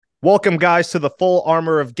Welcome, guys, to the Full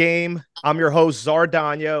Armor of Game. I'm your host,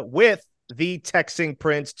 Zardanya, with the Texting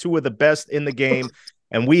Prince, two of the best in the game.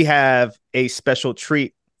 And we have a special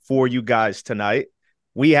treat for you guys tonight.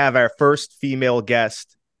 We have our first female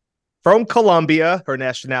guest from Colombia. Her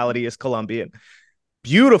nationality is Colombian.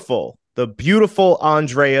 The beautiful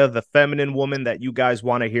Andrea, the feminine woman that you guys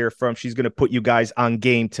want to hear from. She's going to put you guys on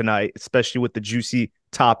game tonight, especially with the juicy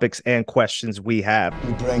topics and questions we have.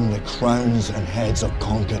 You bring the crowns and heads of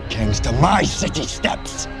conquered kings to my city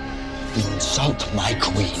steps. You insult my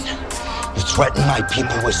queen. You threaten my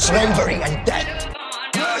people with slavery and death.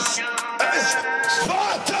 This is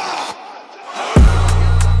Sparta!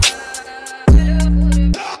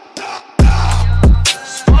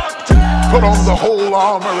 Put on the whole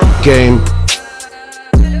armor of game.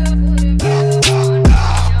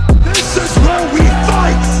 This is where we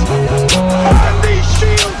fight! And these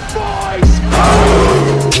shield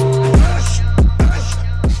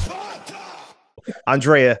boys!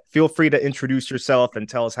 Andrea, feel free to introduce yourself and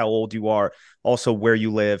tell us how old you are, also where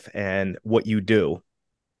you live and what you do.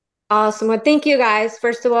 Awesome. Well, thank you guys.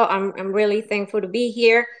 First of all, I'm really thankful to be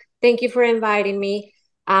here. Thank you for inviting me.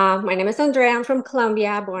 My name is Andrea. I'm from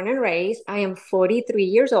Colombia, born and raised. I am 43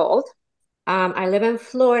 years old. I live in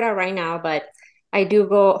Florida right now, but I do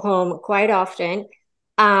go home quite often.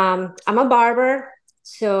 I'm a barber,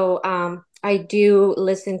 so I do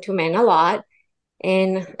listen to men a lot,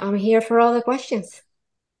 and I'm here for all the questions.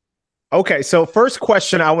 Okay, so first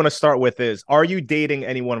question I want to start with is, are you dating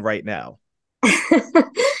anyone right now?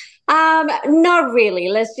 Not really.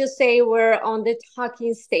 Let's just say we're on the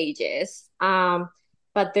talking stages.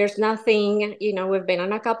 But there's nothing, we've been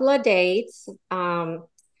on a couple of dates,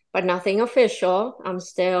 but nothing official. I'm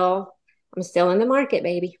still in the market,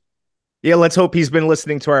 baby. Yeah, let's hope he's been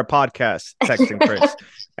listening to our podcast, Texting Prince,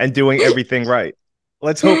 and doing everything right.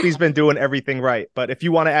 Let's hope he's been doing everything right. But if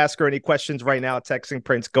you want to ask her any questions right now, Texting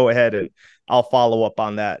Prince, go ahead and I'll follow up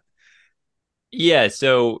on that. Yeah,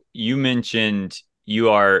 so you mentioned you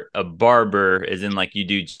are a barber, as in like you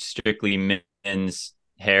do strictly men's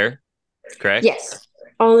hair, correct? Yes.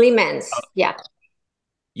 Only men's. Yeah.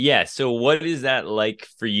 Yeah. So what is that like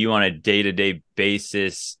for you on a day-to-day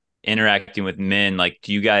basis interacting with men? Like,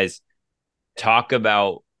 do you guys talk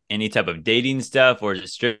about any type of dating stuff, or is it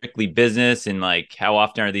strictly business? And like, how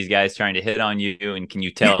often are these guys trying to hit on you? And can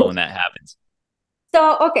you tell when that happens?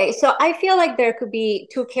 So I feel like there could be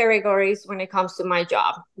two categories when it comes to my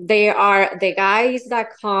job. They are the guys that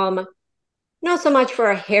come not so much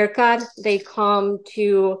for a haircut. They come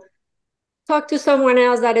to talk to someone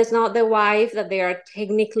else that is not the wife, that they are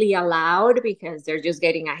technically allowed because they're just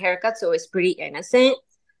getting a haircut, so it's pretty innocent.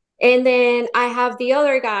 And then I have the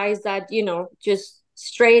other guys that, just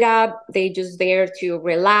straight up, they just there to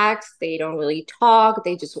relax. They don't really talk.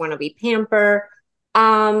 They just want to be pampered.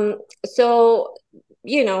 So,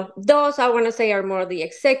 those I want to say are more the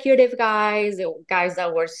executive guys, the guys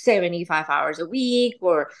that work 75 hours a week,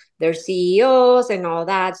 or they're CEOs and all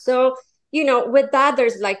that. So with that,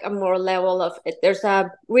 there's like a more level of it. There's a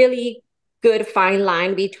really good fine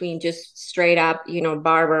line between just straight up,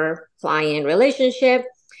 barber client relationship.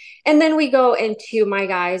 And then we go into my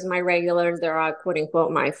guys, my regulars, they're all quote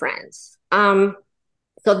unquote my friends. So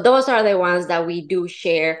those are the ones that we do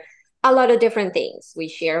share a lot of different things. We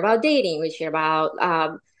share about dating, we share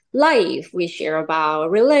about life, we share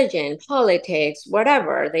about religion, politics,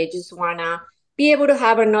 whatever. They just want to be able to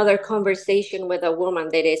have another conversation with a woman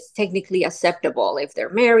that is technically acceptable if they're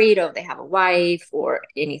married or if they have a wife or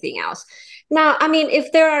anything else. Now, I mean,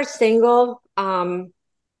 if they are single,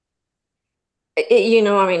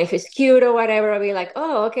 if it's cute or whatever, I'll be like,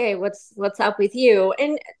 oh, okay, what's up with you?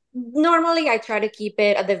 And normally I try to keep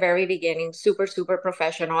it at the very beginning, super, super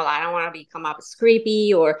professional. I don't want to come up as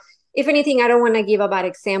creepy, or if anything, I don't want to give a bad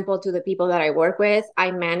example to the people that I work with.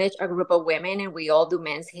 I manage a group of women and we all do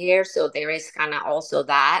men's hair. So there is kind of also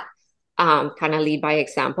that kind of lead by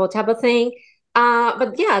example type of thing.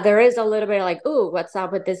 But yeah, there is a little bit like, ooh, what's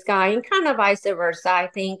up with this guy? And kind of vice versa. I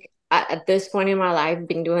think at this point in my life, I've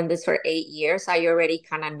been doing this for 8 years. I already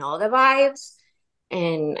kind of know the vibes.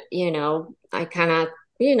 And, I kind of,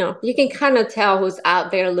 you can kind of tell who's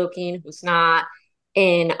out there looking, who's not,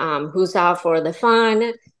 and who's out for the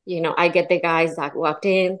fun. I get the guys that walked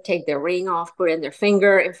in, take their ring off, put in their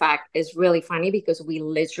finger. In fact, it's really funny because we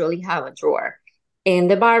literally have a drawer in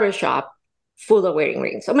the barbershop full of wedding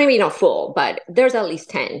rings. So maybe not full, but there's at least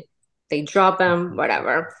 10. They drop them,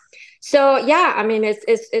 whatever. So yeah, I mean,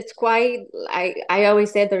 it's quite, I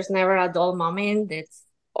always say there's never a dull moment. It's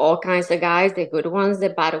all kinds of guys, the good ones, the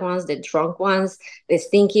bad ones, the drunk ones, the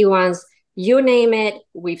stinky ones, you name it,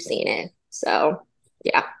 we've seen it. So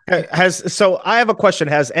Yeah. So I have a question.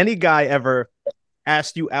 Has any guy ever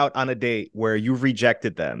asked you out on a date where you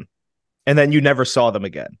rejected them and then you never saw them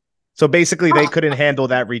again? So basically they couldn't handle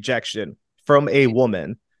that rejection from a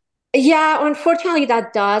woman. Yeah, unfortunately,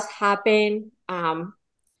 that does happen. I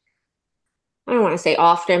don't want to say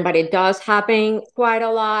often, but it does happen quite a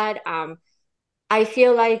lot. I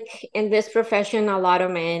feel like in this profession, a lot of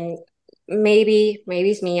men, maybe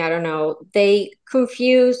it's me, I don't know, they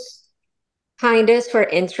confuse kindness for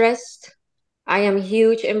interest. I am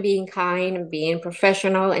huge in being kind and being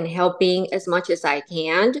professional and helping as much as I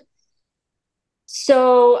can.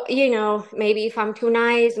 So, maybe if I'm too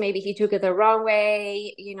nice, maybe he took it the wrong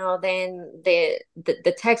way, then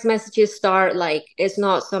the text messages start like it's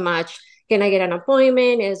not so much can I get an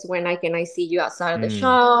appointment, is when I see you outside of the Mm.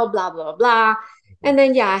 shop, blah blah blah. And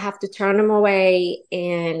then yeah, I have to turn them away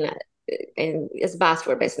and it's bad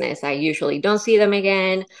for business. I usually don't see them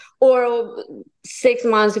again. Or 6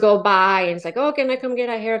 months go by and it's like, oh, can I come get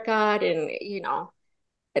a haircut? And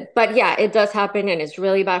but yeah, it does happen and it's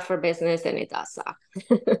really bad for business and it does suck.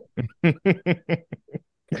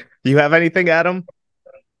 Do you have anything, Adam?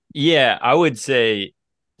 Yeah, I would say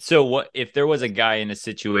so. What if there was a guy in a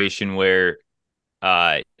situation where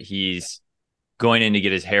he's going in to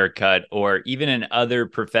get his hair cut, or even in other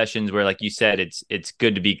professions where, like you said, it's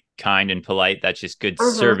good to be kind and polite. That's just good Uh-huh.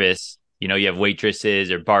 service. You have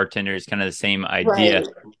waitresses or bartenders, kind of the same idea. Right.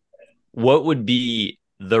 What would be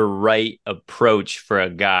the right approach for a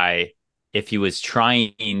guy if he was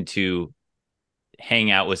trying to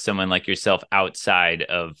hang out with someone like yourself outside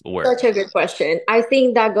of Such work? a good question. I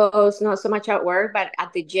think that goes not so much at work, but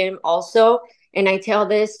at the gym also. And I tell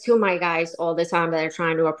this to my guys all the time that are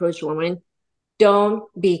trying to approach women. Don't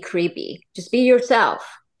be creepy. Just be yourself.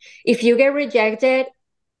 If you get rejected,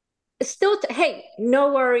 hey,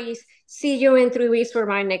 no worries. See you in 3 weeks for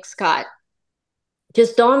my next cut.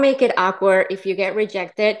 Just don't make it awkward if you get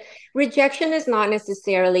rejected. Rejection is not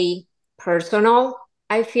necessarily personal.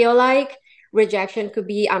 I feel like rejection could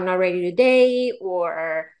be I'm not ready to date,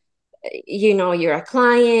 or you're a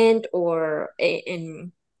client, or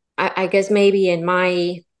in I guess maybe in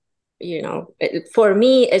my for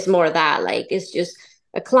me it's more that like it's just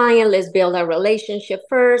a client. Let's build a relationship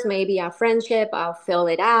first, maybe a friendship. I'll fill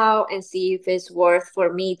it out and see if it's worth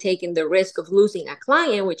for me taking the risk of losing a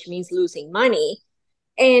client, which means losing money,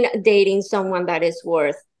 and dating someone that is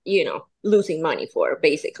worth losing money for,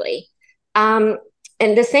 basically. um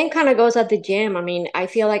and the same kind of goes at the gym. I mean, I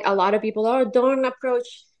feel like a lot of people, oh, don't approach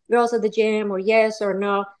girls at the gym, or yes or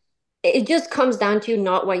no. It just comes down to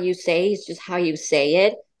not what you say, it's just how you say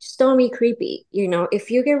it. Just don't be creepy. If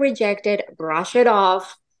you get rejected, brush it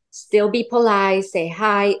off, still be polite, say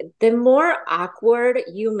hi. The more awkward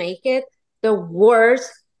you make it, the worse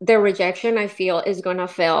the rejection I feel is gonna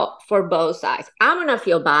feel for both sides. I'm gonna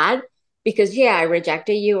feel bad because yeah, I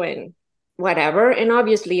rejected you and whatever. And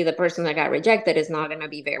obviously the person that got rejected is not gonna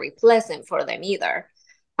be very pleasant for them either.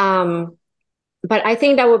 Um, but I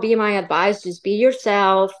think that would be my advice. Just be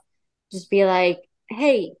yourself. Just be like,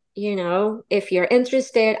 hey, if you're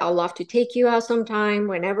interested, I'll love to take you out sometime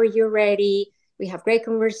whenever you're ready. We have great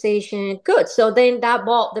conversation. Good. So then the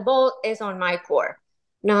ball is on my court.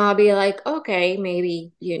 Now I'll be like, okay,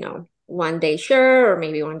 maybe, one day, sure, or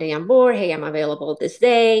maybe one day I'm bored. Hey, I'm available this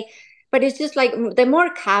day. But it's just like the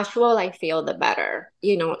more casual I feel, the better.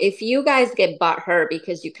 If you guys get butthurt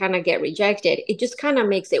because you kind of get rejected, it just kind of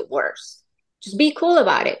makes it worse. Just be cool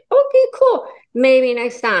about it. Okay, cool. Maybe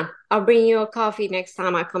next time I'll bring you a coffee next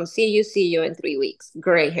time I come see you in 3 weeks.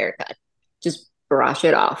 Great haircut. Just brush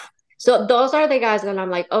it off. So those are the guys that I'm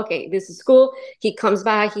like, okay, this is cool. He comes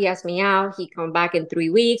back, he asks me out, he come back in 3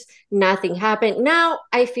 weeks, nothing happened. Now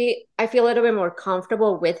I feel a little bit more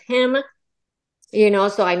comfortable with him,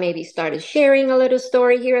 so I maybe started sharing a little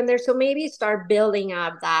story here and there. So maybe start building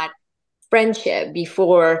up that friendship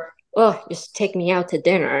before, oh, just take me out to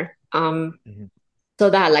dinner. Mhm. So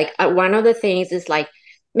that like one of the things is like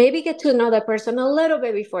maybe get to know the person a little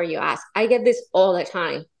bit before you ask. I get this all the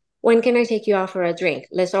time. When can I take you out for a drink?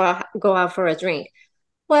 Let's all go out for a drink.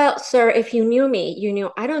 Well, sir, if you knew me, you knew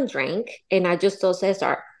I don't drink. And I just told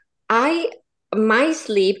Cesar, I my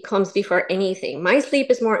sleep comes before anything. My sleep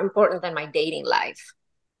is more important than my dating life.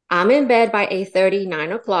 I'm in bed by 8:30,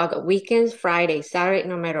 9 o'clock, weekends, Friday, Saturday,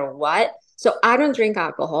 no matter what. So I don't drink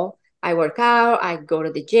alcohol. I work out, I go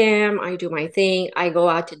to the gym, I do my thing, I go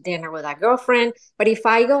out to dinner with a girlfriend. But if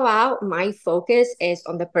I go out, my focus is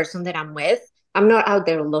on the person that I'm with. I'm not out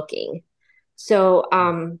there looking. So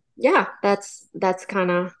yeah, that's kind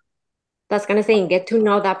of thing. Get to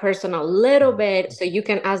know that person a little bit so you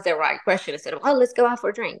can ask the right question instead of, oh, let's go out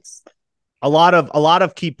for drinks. A lot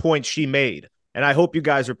of key points she made And I hope you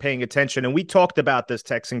guys are paying attention. And we talked about this,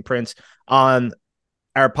 Texting Prince, on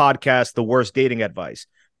our podcast, The Worst Dating Advice,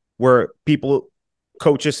 where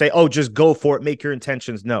coaches say, oh, just go for it. Make your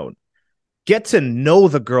intentions known. Get to know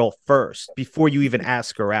the girl first before you even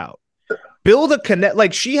ask her out. Build a connect.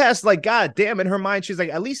 Like she has like, God damn, in her mind, she's like,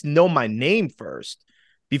 at least know my name first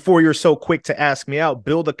before you're so quick to ask me out.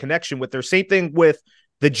 Build a connection with her. Same thing with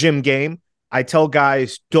the gym game. I tell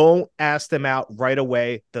guys, don't ask them out right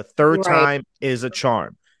away. The third time is a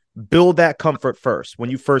charm. Build that comfort first. When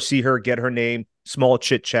you first see her, get her name, small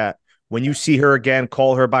chit chat. When you see her again,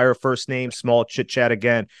 call her by her first name, small chit chat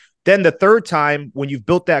again. Then the third time, when you've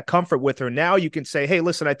built that comfort with her, now you can say, hey,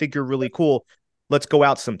 listen, I think you're really cool. Let's go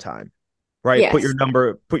out sometime. Right? Yes. Put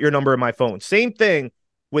your number in my phone. Same thing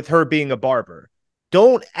with her being a barber.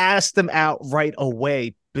 Don't ask them out right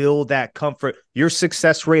away. Build that comfort. Your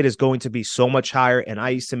success rate is going to be so much higher. And I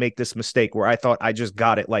used to make this mistake where I thought I just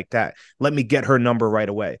got it like that. Let me get her number right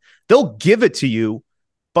away. They'll give it to you,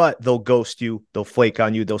 but they'll ghost you. They'll flake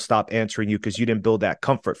on you. They'll stop answering you because you didn't build that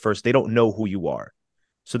comfort first. They don't know who you are.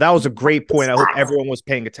 So that was a great point. I hope everyone was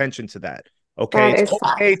paying attention to that. Okay. It's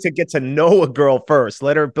okay to get to know a girl first.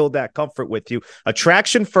 Let her build that comfort with you.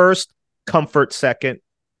 Attraction first, comfort second,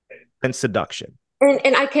 and seduction.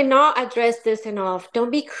 And I cannot address this enough.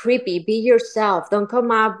 Don't be creepy. Be yourself. Don't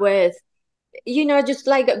come up with, just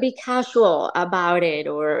like be casual about it.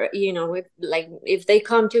 Or, if they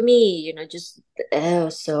come to me, just,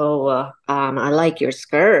 I like your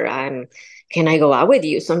skirt. Can I go out with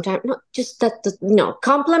you sometime? No, just that, no.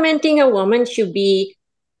 Complimenting a woman should be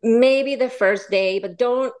maybe the first day, but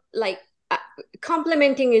don't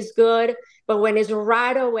complimenting is good, but when it's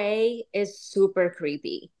right away, it's super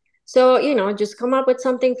creepy. So, just come up with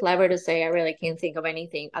something clever to say. I really can't think of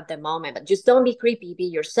anything at the moment, but just don't be creepy. Be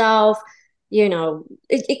yourself.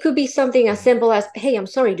 It could be something as simple as, hey, I'm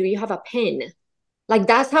sorry, do you have a pen? Like,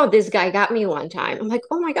 that's how this guy got me one time. I'm like,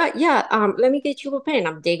 oh my God, yeah, let me get you a pen.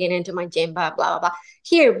 I'm digging into my gym, blah, blah, blah.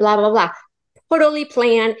 Here, blah, blah, blah. Totally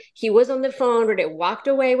planned. He was on the phone, but it walked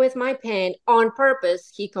away with my pen on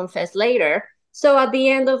purpose. He confessed later. So at the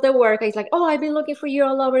end of the work, he's like, oh, I've been looking for you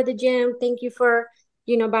all over the gym. Thank you for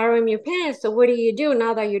borrowing your pants. So what do you do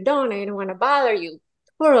now that you're done? I don't want to bother you.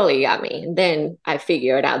 Totally got me. And then I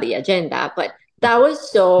figured out the agenda. But that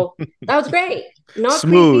was great. Not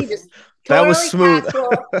smooth. Creepy, just that was smooth.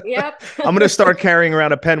 Yep. I'm going to start carrying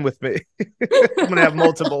around a pen with me. I'm going to have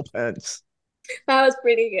multiple pens. That was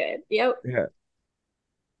pretty good. Yep. Yeah.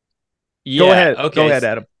 Go ahead. Okay. Go ahead,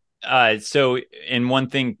 Adam. So in one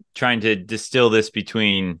thing, trying to distill this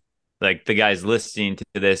between like the guys listening to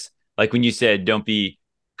this, like when you said, don't be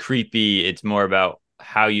creepy, it's more about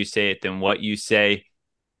how you say it than what you say.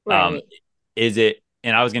 Right. Is it,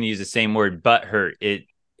 and I was going to use the same word, but hurt it.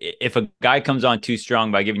 If a guy comes on too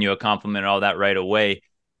strong by giving you a compliment and all that right away,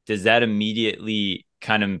 does that immediately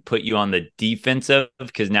kind of put you on the defensive?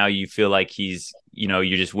 Because now you feel like he's,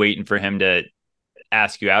 you're just waiting for him to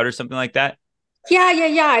ask you out or something like that?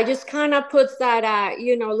 Yeah. It just kind of puts that,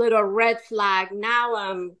 little red flag.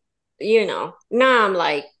 Now now I'm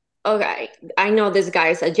like, okay, I know this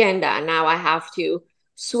guy's agenda. Now I have to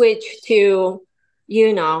switch to,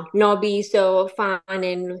 not be so fun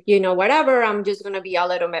and, whatever. I'm just going to be a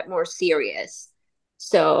little bit more serious.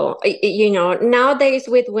 So, nowadays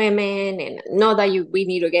with women, and not that we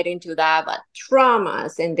need to get into that, but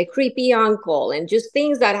traumas and the creepy uncle and just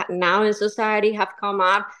things that now in society have come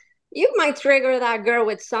up, you might trigger that girl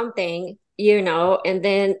with something, and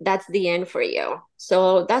then that's the end for you.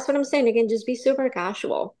 So that's what I'm saying. It can just be super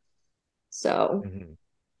casual. So,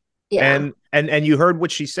 yeah. And you heard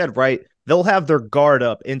what she said, right? They'll have their guard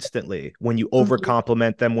up instantly when you over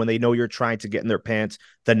compliment them, when they know you're trying to get in their pants.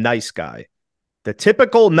 The nice guy, the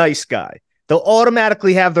typical nice guy, they'll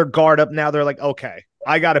automatically have their guard up. Now they're like, okay,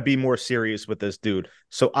 I got to be more serious with this dude.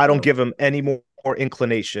 So I don't give him any more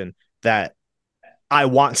inclination that I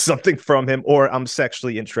want something from him or I'm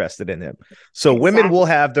sexually interested in him. So women will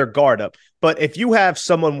have their guard up. But if you have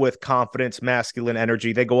someone with confidence, masculine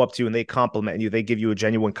energy, they go up to you and they compliment you, they give you a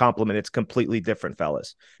genuine compliment, it's completely different,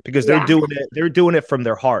 fellas, because they're doing it from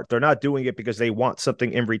their heart. They're not doing it because they want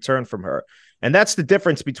something in return from her. And that's the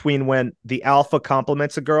difference between when the alpha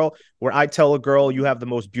compliments a girl, where I tell a girl, you have the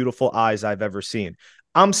most beautiful eyes I've ever seen.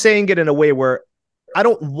 I'm saying it in a way where I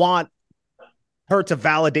don't want her to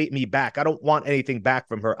validate me back. I don't want anything back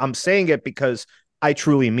from her. I'm saying it because I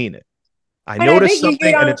truly mean it. I noticed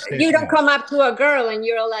something. You don't come up to a girl and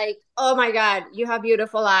you're like, oh my God, you have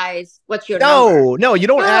beautiful eyes. What's your number? No, you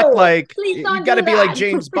don't act like you got to be like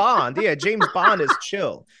James Bond. Yeah, James Bond is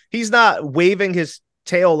chill. He's not waving his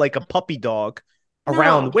tail like a puppy dog, No.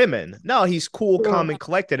 around women. No, he's cool, No. calm, and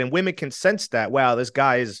collected, and women can sense that. Wow, this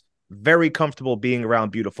guy is very comfortable being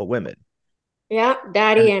around beautiful women. Yeah,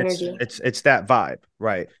 daddy And energy. it's that vibe,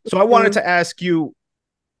 right? So I wanted Mm. to ask you,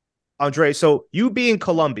 Andre, so you being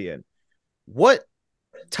Colombian, what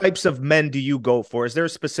types of men do you go for? Is there a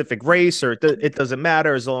specific race, or it doesn't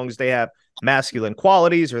matter as long as they have masculine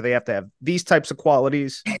qualities, or they have to have these types of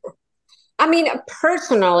qualities? I mean,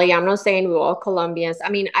 personally, I'm not saying we're all Colombians. I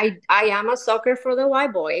mean, I am a sucker for the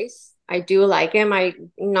white boys. I do like them.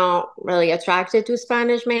 I'm not really attracted to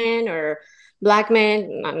Spanish men or black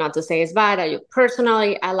men. Not to say it's bad.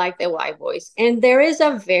 Personally, I like the white boys, and there is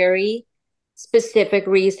a very specific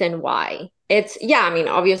reason why. It's yeah. I mean,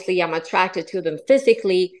 obviously, I'm attracted to them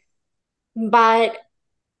physically, but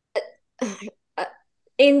uh,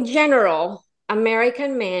 in general,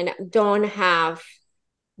 American men don't have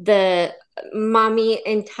the mommy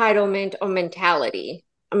entitlement or mentality.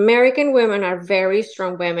 American women are very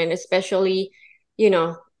strong women, especially, you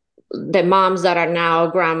know, the moms that are now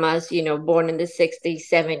grandmas, born in the 60s,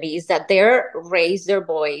 70s, that they're raised their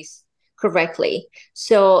boys correctly.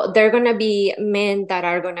 So they're going to be men that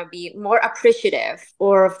are going to be more appreciative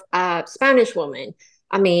of a Spanish woman.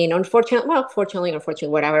 I mean, unfortunately,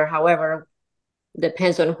 whatever, however,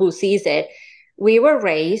 depends on who sees it. We were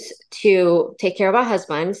raised to take care of our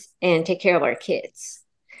husbands and take care of our kids.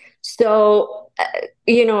 So,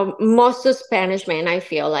 most of Spanish men, I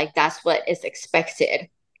feel like that's what is expected,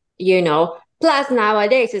 Plus,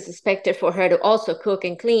 nowadays, it's expected for her to also cook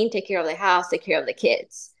and clean, take care of the house, take care of the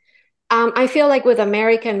kids. I feel like with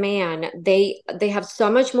American man, they have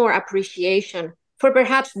so much more appreciation for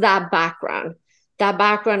perhaps that background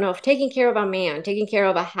of taking care of a man, taking care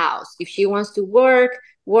of a house. If she wants to work,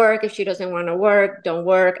 work. If she doesn't want to work, don't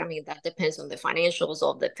work. I mean, that depends on the financials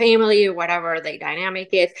of the family or whatever the dynamic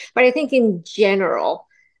is. But I think in general,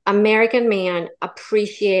 American men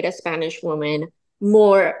appreciate a Spanish woman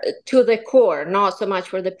more to the core, not so much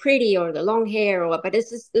for the pretty or the long hair, but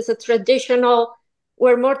it's a traditional,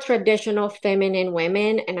 we're more traditional feminine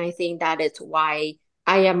women. And I think that is why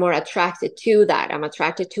I am more attracted to that. I'm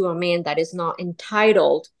attracted to a man that is not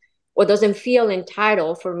entitled or doesn't feel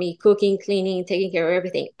entitled for me cooking, cleaning, taking care of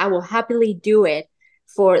everything. I will happily do it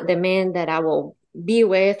for the man that I will be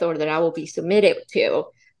with or that I will be submitted to.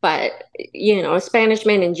 But Spanish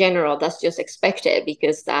men in general, that's just expected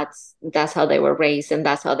because that's how they were raised and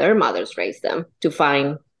that's how their mothers raised them to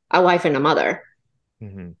find a wife and a mother.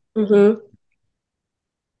 Mm-hmm. Mm-hmm.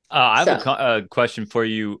 I have So. a question for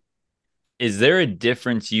you. Is there a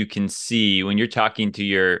difference you can see when you're talking to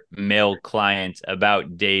your male clients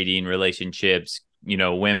about dating, relationships,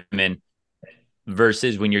 women,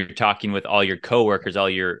 versus when you're talking with all your coworkers, all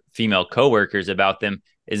your female coworkers about them?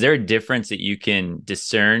 Is there a difference that you can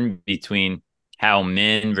discern between how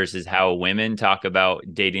men versus how women talk about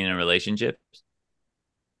dating and relationships?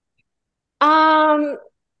 Um,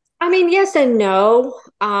 I mean, yes and no.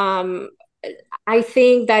 I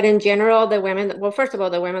think that in general, the women, well, first of all,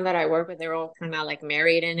 the women that I work with, they're all kind of like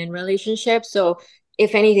married and in relationships. So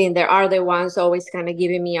if anything, there are the ones always kind of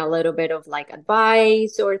giving me a little bit of like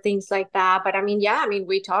advice or things like that. But I mean, yeah, I mean,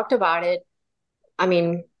 we talked about it. I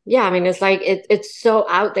mean, yeah, I mean, it's like it's so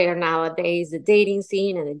out there nowadays, the dating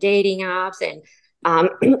scene and the dating apps. And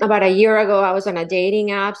about a year ago, I was on a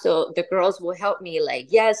dating app, so the girls will help me like,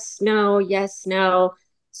 yes, no, yes, no.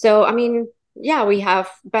 So, I mean, yeah, we have,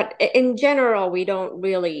 but in general, we don't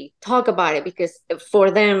really talk about it because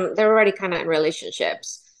for them, they're already kind of in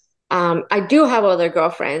relationships. I do have other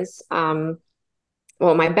girlfriends.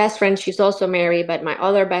 Well, my best friend, she's also married, but my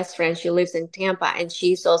other best friend, she lives in Tampa and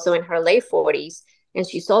she's also in her late 40s and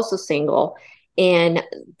she's also single. And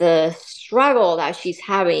the struggle that she's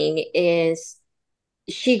having is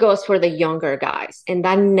she goes for the younger guys, and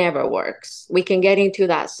that never works. We can get into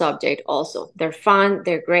that subject also. They're fun,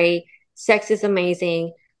 they're great, sex is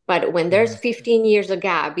amazing. But when there's Mm-hmm. 15 years of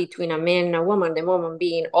gap between a man and a woman, the woman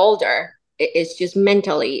being older, it's just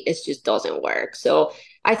mentally, it just doesn't work. So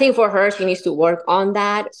I think for her, she needs to work on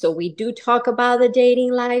that. So we do talk about the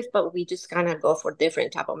dating life, but we just kind of go for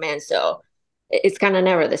different type of men. So it's kind of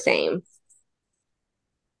never the same.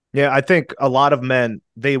 Yeah, I think a lot of men,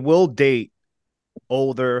 they will date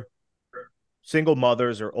older single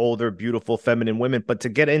mothers or older, beautiful, feminine women. But to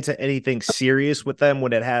get into anything serious with them,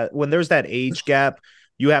 when there's that age gap,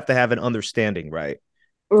 you have to have an understanding, right?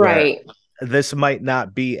 Where Right. this might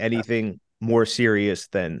not be anything more serious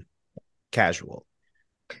than casual.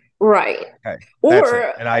 Right. Okay, that's it,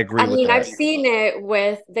 Or, and I agree I with mean, that. I've seen it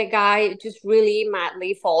with the guy just really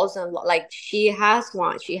madly falls in love. Like she has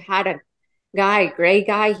one. She had a great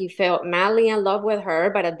guy. He fell madly in love with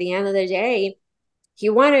her, but at the end of the day, He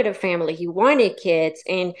wanted a family. He wanted kids.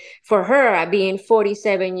 And for her, being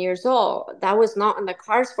 47 years old, that was not in the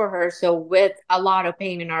cards for her. So with a lot of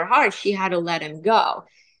pain in her heart, she had to let him go.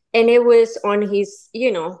 And it was on his,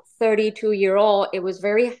 32-year-old, it was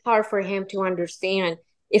very hard for him to understand,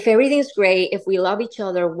 if everything's great, if we love each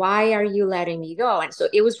other, why are you letting me go? And so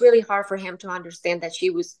it was really hard for him to understand that she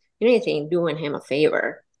was, anything, doing him a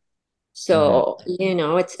favor. So,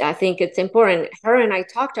 I think it's important. Her and I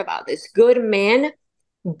talked about this. Good men,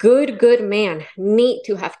 good men need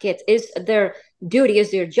to have kids. Is their duty,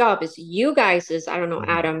 is their job, is you guys' I don't know,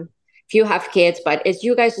 Adam, if you have kids, but it's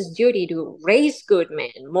you guys' duty to raise good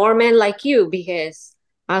men, more men like you, because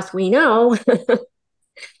as we know,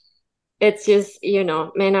 it's just,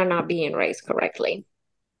 men are not being raised correctly.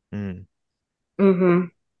 Mm. Mm-hmm.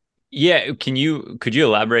 Yeah, could you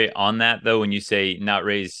elaborate on that though, when you say not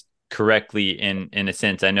raised correctly in a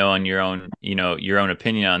sense? I know on your own, your own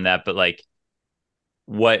opinion on that, but like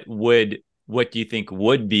what do you think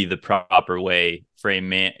would be the proper way for a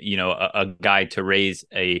man, a guy to raise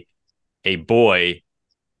a boy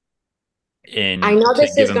I and know to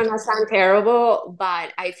this give is him. gonna sound terrible,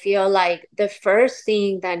 but I feel like the first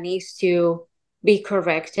thing that needs to be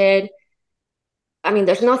corrected, I mean,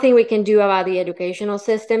 there's nothing we can do about the educational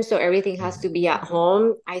system, so everything has to be at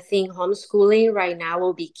home. I think homeschooling right now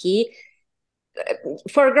will be key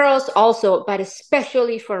for girls also, but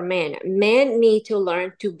especially for men. Men need to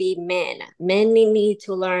learn to be men. Men need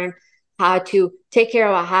to learn how to take care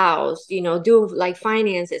of a house, do like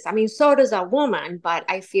finances. I mean, so does a woman, but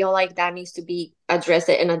I feel like that needs to be addressed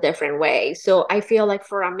in a different way. So I feel like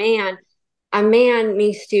for a man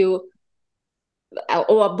needs to,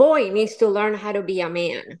 or a boy needs to learn how to be a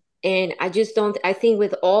man. And I just don't, I think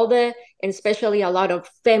with all the, and especially a lot of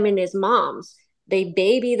feminist moms, they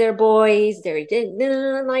baby their boys, they're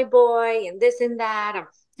my boy, and this and that.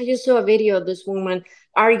 I just saw a video of this woman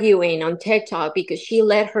arguing on TikTok because she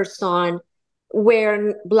let her son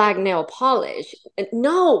wear black nail polish.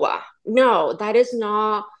 No, that is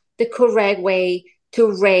not the correct way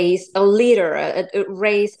to raise a leader,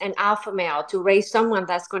 raise an alpha male, to raise someone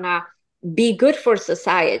that's going to be good for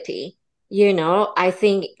society. I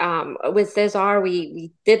think with Cesar,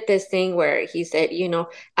 we did this thing where he said,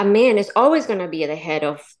 a man is always going to be the head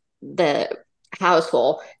of the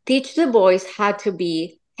household. Teach the boys how to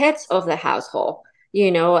be heads of the household.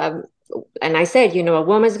 And I said, a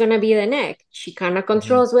woman's going to be the neck. She kind of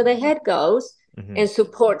controls where the head goes and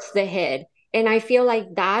supports the head. And I feel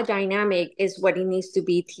like that dynamic is what it needs to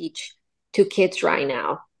be teach to kids right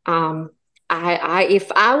now.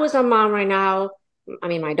 If I was a mom right now, I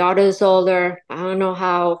mean, my daughter is older. I don't know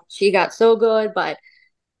how she got so good, but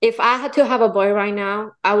if I had to have a boy right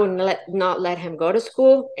now, I would not let him go to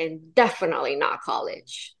school, and definitely not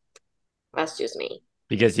college. That's just me.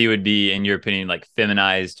 Because he would be, in your opinion, like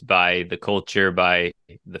feminized by the culture, by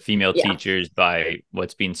the female Yeah. teachers, by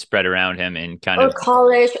what's being spread around him, and kind Or of.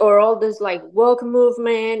 college, or all this like woke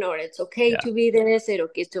movement, or it's okay Yeah. to be this,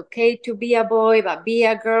 it's okay to be a boy, but be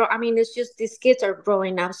a girl. I mean, it's just these kids are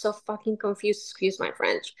growing up so fucking confused. Excuse my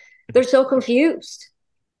French. They're so confused.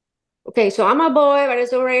 Okay, so I'm a boy, but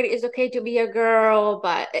it's okay to be a girl,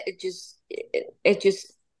 but it just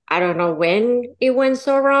I don't know when it went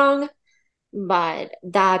so wrong, but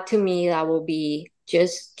that to me, that will be,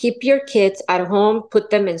 just keep your kids at home, put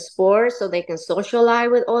them in sports so they can socialize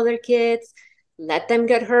with other kids, let them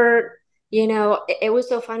get hurt. It was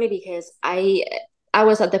so funny because I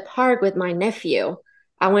was at the park with my nephew.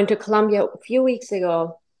 I went to Colombia a few weeks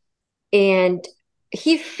ago, and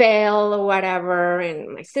he fell or whatever,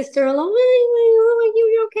 and my sister alone,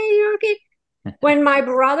 you're okay, you're okay. When my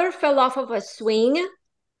brother fell off of a swing,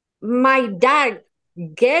 my dad,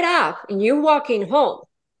 get up and you're walking home.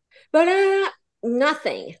 But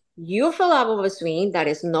nothing. You fell off of a swing. That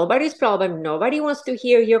is nobody's problem. Nobody wants to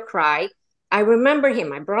hear you cry. I remember him.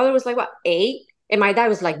 My brother was like, what, 8? And my dad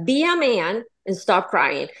was like, be a man and stop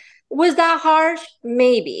crying. Was that harsh?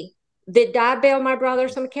 Maybe. Did that build my brother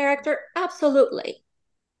some character? Absolutely.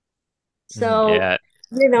 So, Yeah,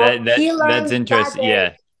 he that's learned that interesting. day.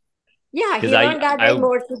 Yeah, Yeah, because he learned that day I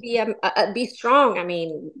more to be strong. I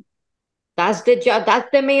mean, that's the job. That's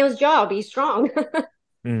the man's job. Be strong.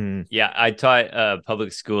 Yeah, I taught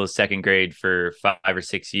public school second grade for 5 or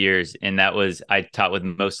 6 years, and I taught with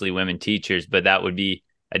mostly women teachers, but that would be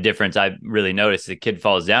a difference I really noticed. The kid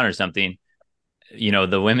falls down or something,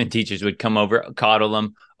 the women teachers would come over, coddle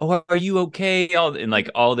them. Oh, are you okay? And like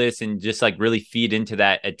all this, and just like really feed into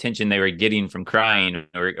that attention they were getting from crying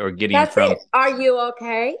or getting That's from. it. Are you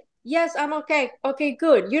okay? Yes, I'm okay. Okay,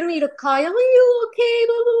 good. You don't need to call. Are you okay?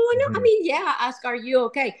 Blah, blah, blah. No, I mean, yeah, ask, are you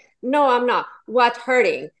okay? No, I'm not. What's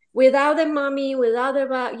hurting? without the mommy, without the,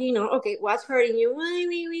 okay, what's hurting you?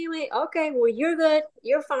 Wait. Okay, well, you're good.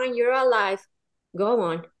 You're fine. You're alive. Go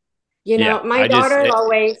on. Yeah, My I just daughter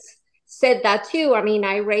always said that too. I mean,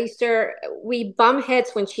 I raised her, we bump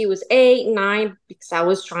heads when she was 8, 9, because I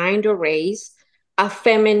was trying to raise a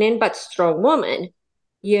feminine but strong woman,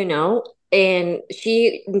 and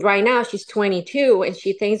right now she's 22 and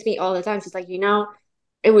she thanks me all the time. She's like,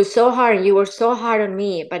 it was so hard and you were so hard on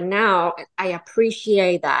me, but now I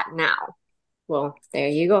appreciate that now. Well, there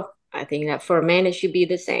you go. I think that for men, it should be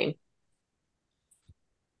the same.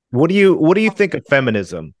 What do you think of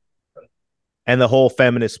feminism and the whole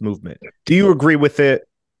feminist movement? Do you agree with it?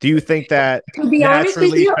 Do you think that To be honest with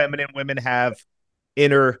naturally you, feminine women have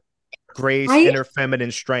inner grace, I inner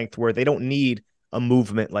feminine strength where they don't need a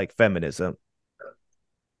movement like feminism?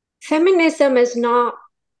 feminism is not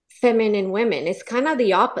feminine women. It's kind of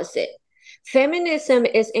the opposite. Feminism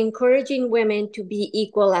is encouraging women to be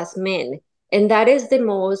equal as men. And that is the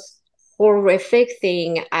most horrific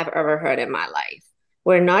thing I've ever heard in my life.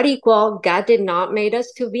 We're not equal. God did not make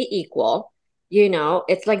us to be equal.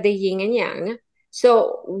 It's like the yin and yang.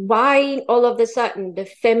 So why all of a sudden the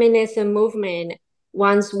feminism movement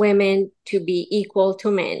wants women to be equal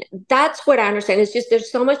to men? That's what I understand. It's just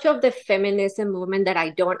there's so much of the feminism movement that I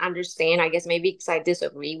don't understand. I guess maybe because I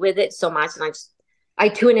disagree with it so much, and I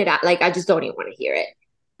tune it out. Like I just don't even want to hear it.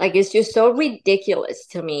 Like it's just so ridiculous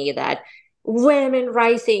to me that women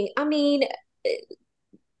rising. I mean,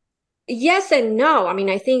 yes and no. I mean,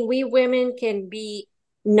 I think we women can be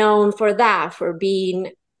known for that, for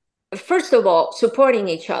being, first of all, supporting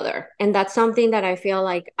each other. And that's something that I feel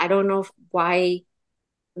like I don't know why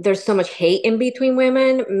there's so much hate in between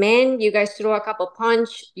women. Men, you guys throw a couple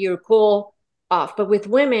punch, you're cool off. But with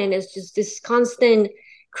women, it's just this constant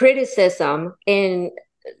criticism, and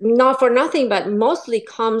not for nothing, but mostly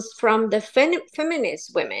comes from the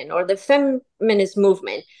feminist women or the feminist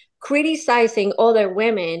movement criticizing other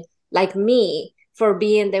women like me for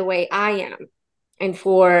being the way I am, and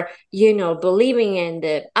for believing in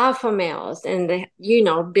the alpha males, and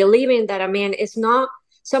believing that a man is not.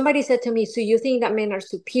 Somebody said to me, so you think that men are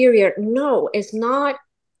superior? No, it's not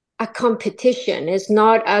a competition. It's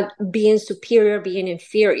not a being superior, being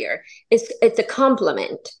inferior. It's a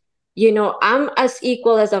compliment. I'm as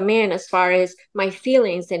equal as a man as far as my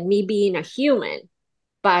feelings and me being a human.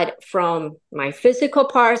 But from my physical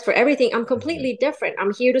parts, for everything, I'm completely different.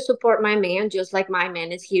 I'm here to support my man just like my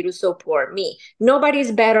man is here to support me.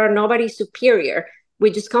 Nobody's better, nobody's superior.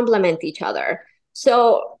 We just complement each other.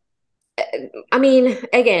 So I mean,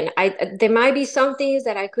 again, there might be some things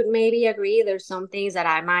that I could maybe agree. There's some things that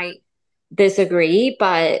I might disagree,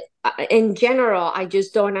 but in general, I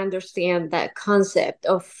just don't understand that concept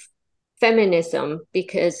of feminism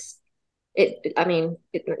because I mean,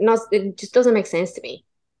 it just doesn't make sense to me.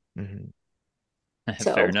 Mm-hmm.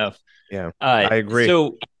 So fair enough. Yeah, I agree.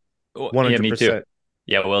 So, yeah, me too. 100%.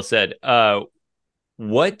 Yeah, well said.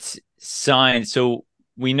 What signs? So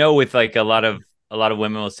we know with like a lot of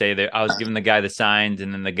women will say that I was giving the guy the signs,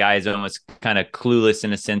 and then the guy is almost kind of clueless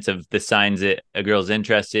in a sense of the signs that a girl's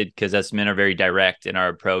interested, because us men are very direct in our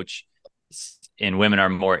approach, and women are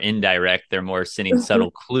more indirect. They're more sending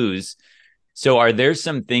subtle clues. So are there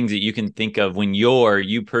some things that you can think of when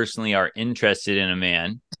you personally are interested in a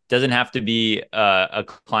man? Doesn't have to be a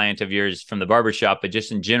client of yours from the barbershop, but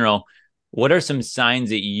just in general, what are some signs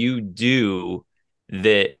that you do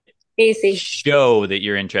that easy. show that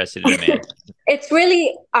you're interested in a man? It's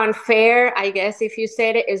really unfair, I guess, if you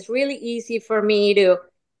said it. It's really easy for me to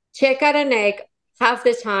check out a neck half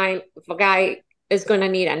the time. If a guy is going to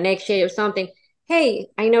need a neck shave or something, hey,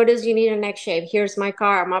 I noticed you need a neck shave. Here's my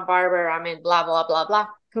car. I'm a barber. I'm in blah, blah, blah, blah.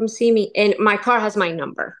 Come see me. And my car has my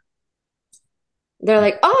number. They're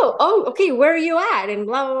like, oh, okay, where are you at? And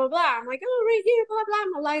blah, blah, blah. I'm like, oh, right here, blah, blah.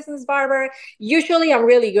 I'm a licensed barber. Usually I'm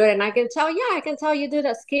really good. And I can tell, you do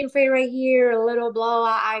that skin fade right here, a little blow.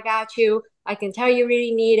 I got you. I can tell you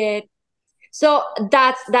really need it. So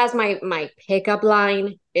that's my pickup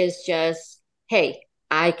line is just, hey,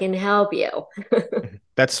 I can help you.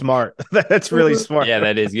 That's smart. That's really smart. Yeah,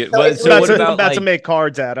 that is good. So it's So I'm what about, to, I'm about about to like make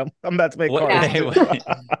cards, Adam. I'm about to make what? cards.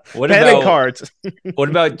 What Pen and about cards? what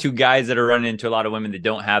about two guys that are running into a lot of women that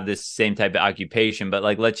don't have this same type of occupation? But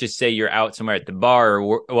like, let's just say you're out somewhere at the bar,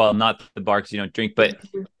 or well, not the bar because you don't drink, but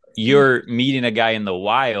you're meeting a guy in the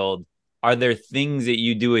wild. Are there things that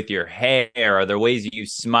you do with your hair? Are there ways that you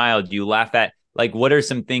smile? Do you laugh at? Like, what are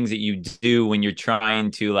some things that you do when you're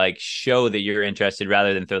trying to like show that you're interested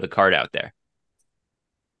rather than throw the card out there?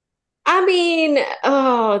 I mean,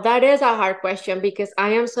 oh, that is a hard question because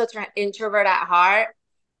I am such an introvert at heart.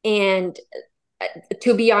 And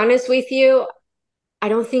to be honest with you, I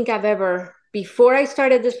don't think I've ever, before I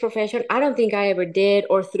started this profession, I don't think I ever did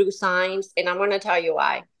or threw signs. And I'm going to tell you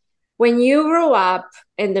why. When you grow up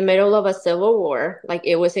in the middle of a civil war, like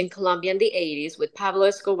it was in Colombia in the 80s with Pablo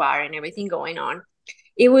Escobar and everything going on,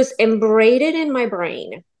 it was embedded in my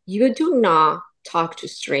brain. You do not talk to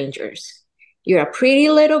strangers. You're a pretty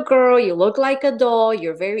little girl. You look like a doll.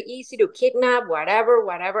 You're very easy to kidnap, whatever,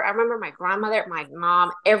 whatever. I remember my grandmother, my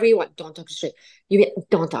mom, everyone, don't talk to strangers. You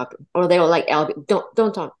don't talk. Or they were like, Elby,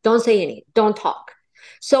 don't talk. Don't say anything. Don't talk.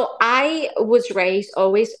 So I was raised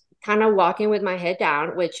always kind of walking with my head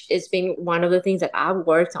down, which has been one of the things that I've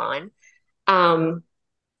worked on.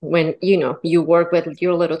 When you work with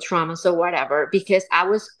your little traumas or whatever, because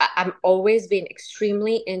I'm always been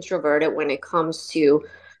extremely introverted when it comes to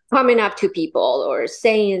coming up to people or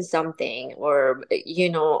saying something, or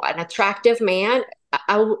an attractive man.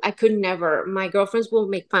 I could never. My girlfriends will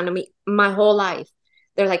make fun of me my whole life.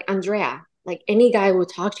 They're like, Andrea, like any guy will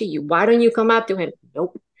talk to you, why don't you come up to him?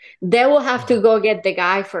 Nope. They will have to go get the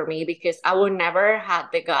guy for me, because I will never have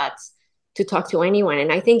the guts to talk to anyone.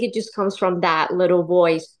 And I think it just comes from that little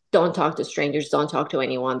voice: don't talk to strangers, don't talk to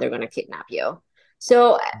anyone, they're going to kidnap you.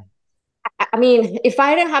 So, I mean, if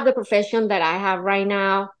I didn't have the profession that I have right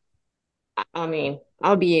now, I mean,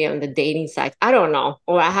 I'll be on the dating site. I don't know.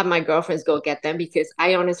 Or I have my girlfriends go get them, because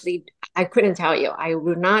I honestly, I couldn't tell you. I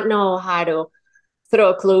would not know how to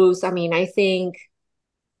throw clues. I've seen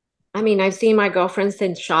my girlfriend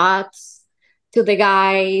send shots to the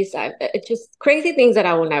guys. It's just crazy things that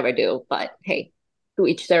I will never do. But hey, to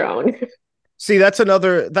each their own. See, that's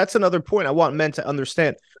another point I want men to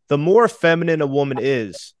understand. The more feminine a woman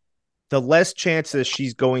is, the less chances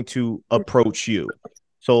she's going to approach you.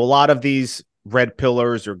 So a lot of these red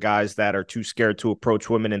pillars or guys that are too scared to approach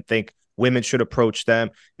women and think women should approach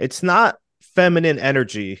them, it's not feminine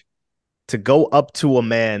energy to go up to a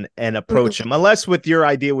man and approach him, unless with your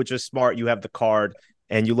idea, which is smart, you have the card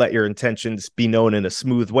and you let your intentions be known in a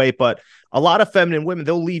smooth way. But a lot of feminine women,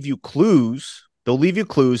 they'll leave you clues. They'll leave you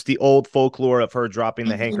clues, the old folklore of her dropping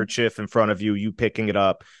the handkerchief in front of you, you picking it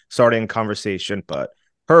up, starting a conversation, but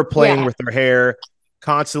her playing with her hair,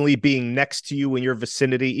 constantly being next to you in your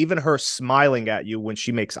vicinity, even her smiling at you when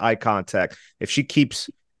she makes eye contact. If she keeps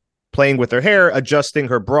playing with her hair, adjusting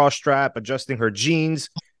her bra strap, adjusting her jeans,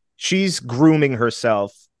 she's grooming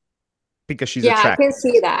herself because she's I attractive. can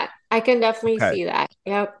see that. I can definitely see that.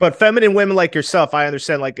 Yep. But feminine women like yourself, I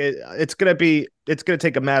understand, like it's gonna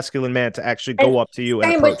take a masculine man to actually go up to you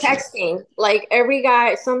and same with approach you. texting. Like every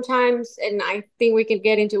guy sometimes, and I think we can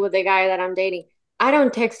get into with the guy that I'm dating. I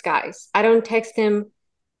don't text guys. I don't text him.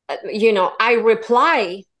 I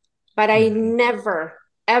reply, but I never,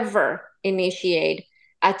 ever initiate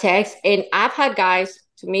a text. And I've had guys,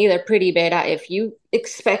 to me, they're pretty beta. If you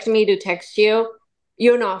expect me to text you,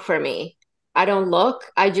 you're not for me. I don't look.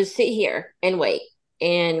 I just sit here and wait.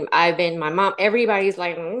 And my mom, everybody's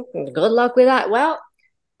like, good luck with that. Well,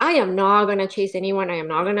 I am not going to chase anyone. I am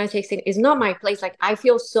not going to chase it. It's not my place. Like, I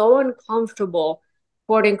feel so uncomfortable,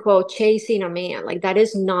 quote unquote, chasing a man. Like, that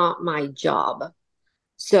is not my job.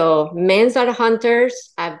 So men are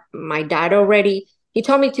hunters. My dad already, he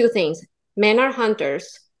told me two things. Men are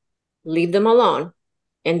hunters. Leave them alone.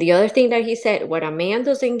 And the other thing that he said, what a man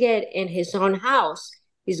doesn't get in his own house,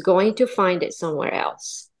 he's going to find it somewhere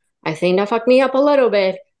else. I think that fucked me up a little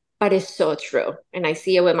bit, but it's so true. And I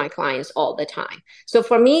see it with my clients all the time. So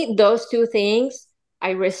for me, those two things,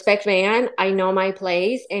 I respect man. I know my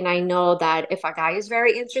place. And I know that if a guy is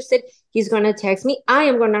very interested, he's going to text me. I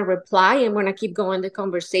am going to reply. I'm going to keep going the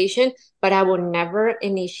conversation, but I will never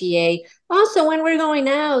initiate. Oh, so when we're going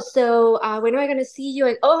out? So when am I going to see you?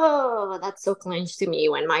 Like, oh, that's so clinch to me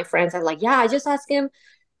when my friends are like, yeah, I just asked him,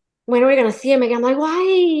 when are we going to see him again? I'm like,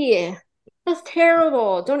 why? That's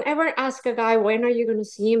terrible. Don't ever ask a guy, when are you going to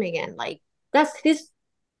see him again? Like, that's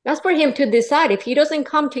for him to decide. If he doesn't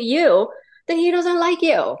come to you, then he doesn't like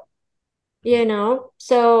you,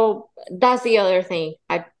 So that's the other thing.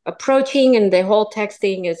 Approaching and the whole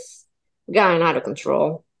texting is gotten out of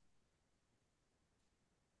control.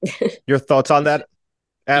 Your thoughts on that,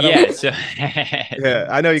 Adam? Yeah. So yeah,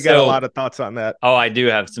 I know you got a lot of thoughts on that. Oh, I do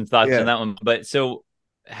have some thoughts on that one. But so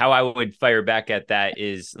how I would fire back at that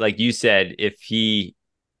is, like you said, if he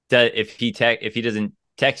doesn't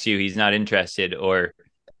text you, he's not interested, or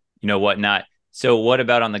whatnot. So what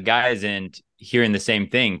about on the guys' end hearing the same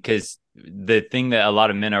thing? Because the thing that a lot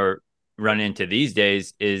of men are running into these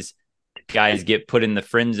days is guys get put in the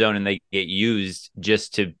friend zone and they get used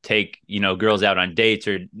just to take, girls out on dates,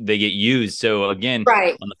 or they get used. So again,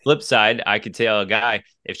 on the flip side, I could tell a guy,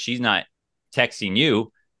 if she's not texting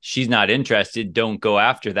you, she's not interested, don't go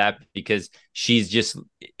after that, because she's just,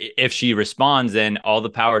 if she responds, then all the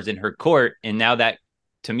power's in her court. And now that,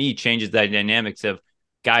 to me, changes the dynamics of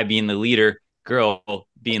guy being the leader, girl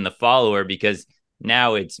being the follower, because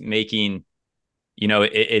now it's making,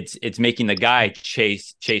 it's making the guy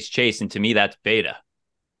chase. And to me, that's beta.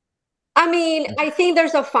 I mean, I think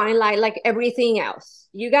there's a fine line, like everything else.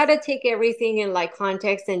 You got to take everything in like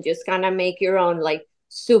context and just kind of make your own like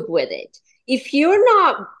soup with it. If you're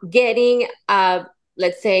not getting,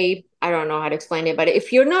 let's say, I don't know how to explain it, but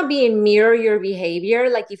if you're not being mirror your behavior,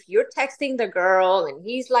 like if you're texting the girl and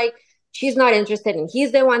he's like, she's not interested and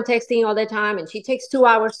he's the one texting all the time and she takes 2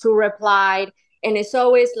 hours to reply. And it's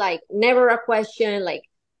always like never a question, like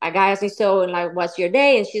a guy asks me, so, and like, what's your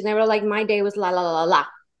day? And she's never like, my day was la la la la la,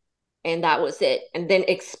 and that was it, and then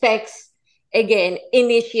expects again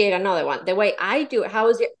initiate another one the way I do it. How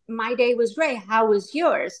was it? My day was great. How was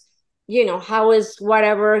yours? How was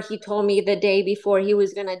whatever he told me the day before he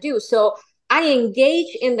was gonna do. So I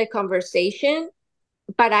engage in the conversation,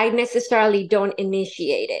 but I necessarily don't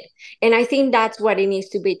initiate it. And I think that's what it needs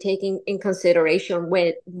to be taken in consideration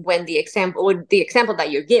when the example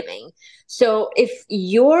that you're giving. So if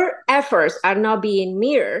your efforts are not being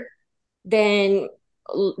mirrored, then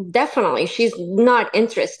definitely she's not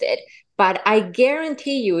interested. But I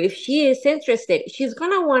guarantee you, if she is interested, she's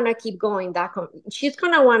gonna want to keep going. She's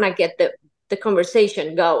gonna want to get the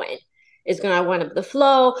conversation going. It's gonna want to the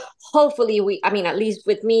flow. Hopefully, at least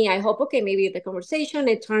with me, I hope, okay, maybe the conversation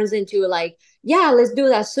it turns into like, yeah, let's do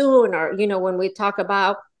that soon, or when we talk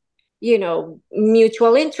about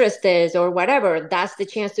mutual interests or whatever, that's the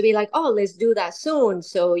chance to be like, oh, let's do that soon.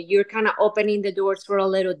 So you're kind of opening the doors for a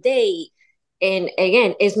little date. And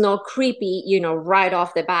again, it's not creepy, right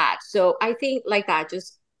off the bat. So I think like that,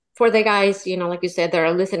 just for the guys, like you said, that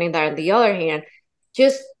are listening there, on the other hand,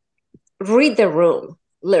 just read the room,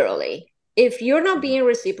 literally. If you're not being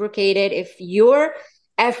reciprocated, if your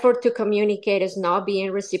effort to communicate is not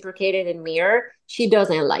being reciprocated in mirror, she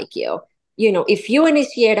doesn't like you. If you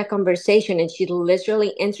initiate a conversation and she's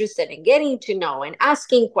literally interested in getting to know and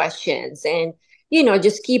asking questions and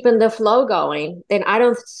just keeping the flow going, then I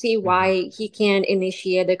don't see why he can't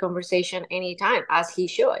initiate the conversation anytime, as he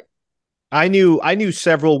should. I knew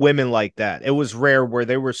several women like that. It was rare where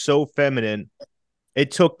they were so feminine.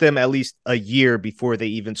 It took them at least a year before they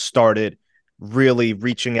even started really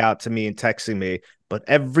reaching out to me and texting me. But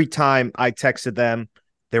every time I texted them,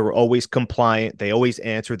 they were always compliant. They always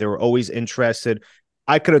answered. They were always interested.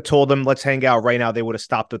 I could have told them, let's hang out right now. They would have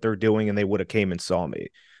stopped what they're doing and they would have came and saw me.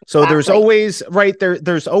 So there's always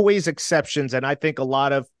there's always exceptions. And I think a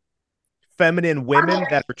lot of feminine women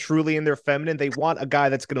that are truly in their feminine, they want a guy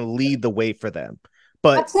that's going to lead the way for them.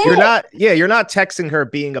 But you're not texting her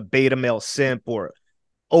being a beta male simp or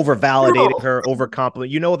over validating her, over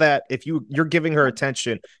compliment. You know that if you're giving her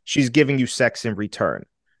attention, she's giving you sex in return.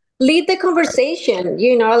 Lead the conversation,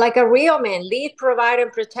 like a real man. Lead, provide,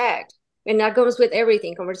 and protect. And that goes with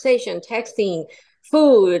everything: conversation, texting,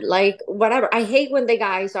 food, like whatever. I hate when the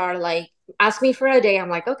guys are like, ask me for a day. I'm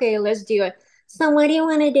like, okay, let's do it. So what do you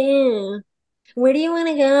want to do? Where do you want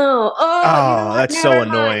to go? Oh, that's so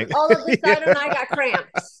annoying. All of a sudden, I got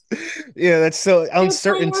cramps. Yeah, that's so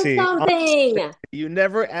uncertainty. Something. You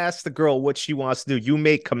never ask the girl what she wants to do. You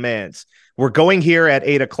make commands. We're going here at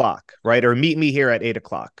 8:00, right? Or meet me here at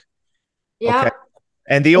 8:00. Yeah. Okay.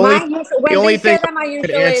 And the only thing I could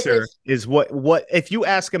answer is what if you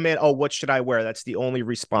ask a man, oh, what should I wear? That's the only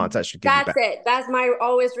response I should give you back. That's it. That's my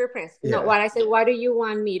always reference. Yeah. No, what I say, what do you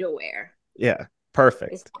want me to wear? Yeah,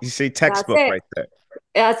 perfect. You see textbook right there.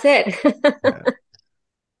 That's it.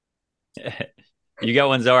 Yeah. You got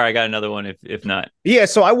one, Zara. I got another one if not. Yeah,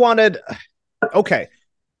 so I wanted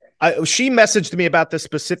she messaged me about this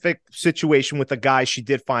specific situation with a guy she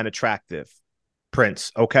did find attractive,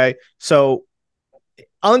 Prince. Okay. So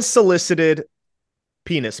unsolicited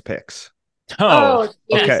penis pics. Oh,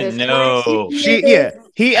 okay. No.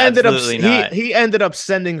 He ended up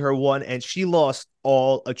sending her one and she lost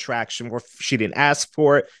all attraction where she didn't ask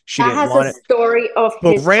for it. She didn't want it. Story of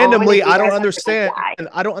but randomly, I don't understand. And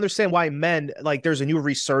I don't understand why men, like, there's a new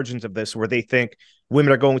resurgence of this where they think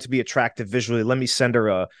women are going to be attractive visually. Let me send her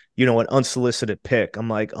an unsolicited pic. I'm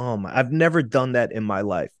like, oh my, I've never done that in my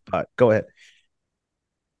life. But go ahead.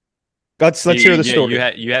 Let's hear the story.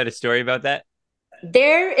 You had a story about that?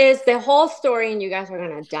 There is the whole story, and you guys are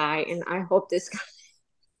gonna die. And I hope this guy.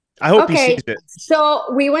 I hope he sees it.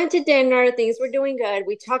 So we went to dinner. Things were doing good.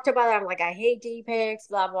 We talked about it. I'm like, I hate D-pics,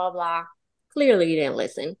 blah blah blah. Clearly, you didn't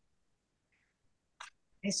listen.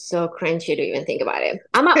 It's so cringy to even think about it.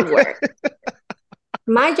 I'm at work.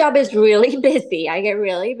 My job is really busy. I get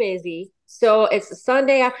really busy. So it's a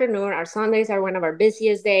Sunday afternoon. Our Sundays are one of our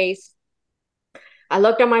busiest days. I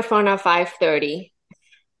looked at my phone at 5:30,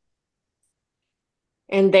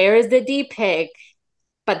 and there is the deep pic.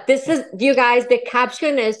 But this is, you guys, the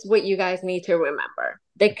caption is what you guys need to remember.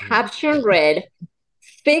 The caption read,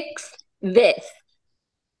 "Fix this."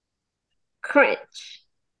 Cringe.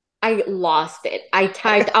 I lost it. I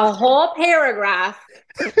typed a whole paragraph,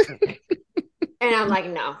 and I'm like,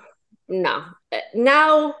 no, no.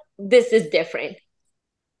 Now this is different.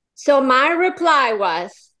 So my reply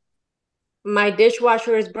was, "My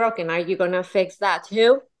dishwasher is broken. Are you gonna fix that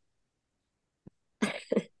too?"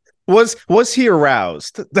 Was he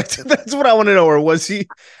aroused? That's what I want to know. Or was he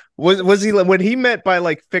when he meant by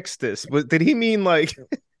like fix this? Did he mean like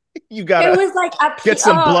you It gotta was like a get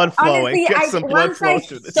some blood flowing? honestly, Get some blood once I flowing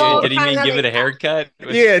through this. saw Did he mean kind of give it a haircut?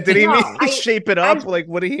 Yeah, did he No, mean I shape it I up? Like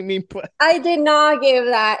what did he mean? I did not give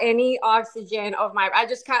that any oxygen of my. I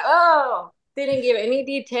just kind of didn't give any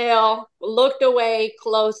detail. Looked away,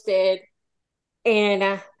 closed it,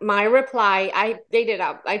 and my reply, I did it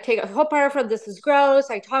up. I take a whole paragraph. This is gross.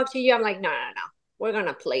 I talk to you. I'm like, no, no, no. We're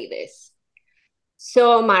gonna play this.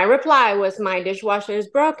 So my reply was, "My dishwasher is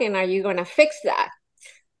broken. Are you gonna fix that?"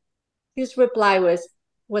 His reply was,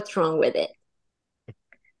 "What's wrong with it?"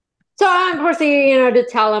 So I'm proceeding, to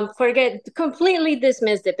tell him, forget, completely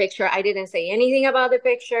dismiss the picture. I didn't say anything about the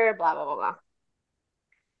picture, blah, blah, blah, blah.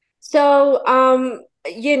 So,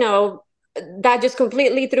 that just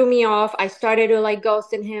completely threw me off. I started to like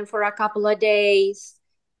ghosting him for a couple of days.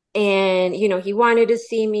 And, he wanted to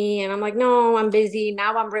see me. And I'm like, no, I'm busy.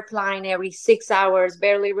 Now I'm replying every 6 hours,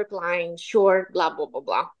 barely replying, short, blah, blah, blah,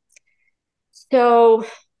 blah. So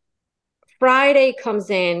Friday comes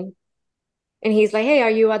in and he's like, "Hey, are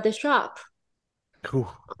you at the shop?" Ooh.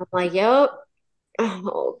 I'm like, "Yep."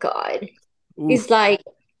 Oh, God. Ooh. He's like,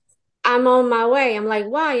 "I'm on my way." I'm like,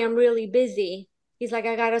 "Why? I'm really busy." He's like,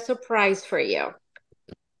 "I got a surprise for you."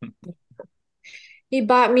 He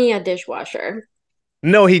bought me a dishwasher.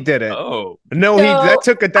 No, he didn't. Oh, No, he So that at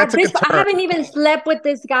took a this, I turn. haven't even slept with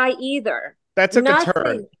this guy either. That took a turn.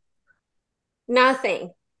 Nothing,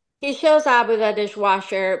 nothing. He shows up with a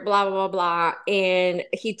dishwasher, blah, blah, blah, blah. And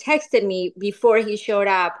he texted me before he showed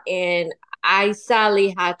up, and I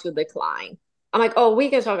sadly had to decline. I'm like, "Oh, we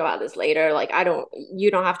can talk about this later. Like,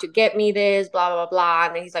 you don't have to get me this, blah, blah, blah."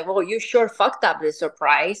 And he's like, "Well, you sure fucked up this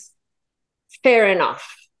surprise." Fair enough.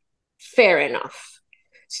 Fair enough.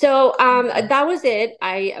 So that was it.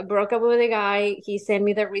 I broke up with a guy. He sent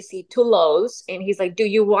me the receipt to Lowe's, and he's like, "Do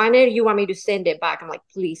you want it? You want me to send it back?" I'm like,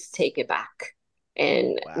 "Please take it back,"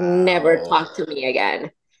 and never Wow. talk to me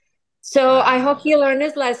again. So I hope Wow. he learned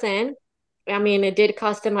his lesson. I mean, it did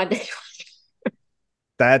cost him a dishwasher.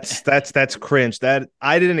 That's cringe. That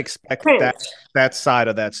I didn't expect Cringe. that side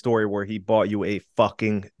of that story where he bought you a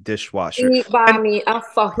fucking dishwasher. He bought And me a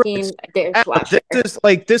fucking dishwasher.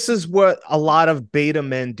 this is what a lot of beta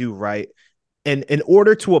men do, right? And in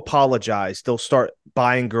order to apologize, they'll start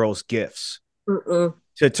buying girls gifts Mm-mm.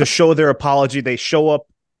 to show their apology. They show up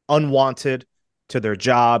unwanted to their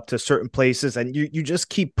job, to certain places, and you just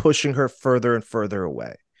keep pushing her further and further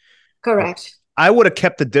away. Correct. I would have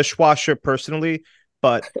kept the dishwasher personally,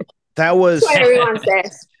 but that That's was what everyone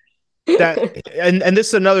says. that and this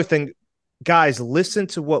is another thing. Guys, listen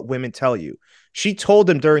to what women tell you. She told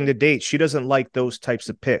him during the date she doesn't like those types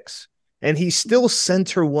of pics, and he still sent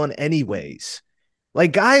her one anyways.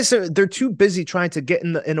 Like guys they're too busy trying to get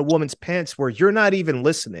in a woman's pants where you're not even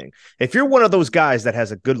listening. If you're one of those guys that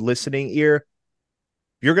has a good listening ear,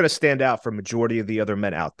 you're going to stand out from majority of the other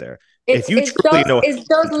men out there. It's If you it's truly those know it's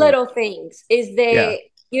those control. little things. Is Yeah.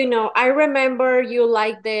 they, I remember you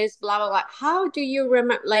like this, blah blah blah. How do you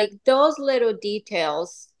remember, like, those little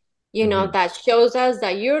details, Mm-hmm. that shows us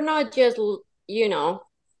that you're not just,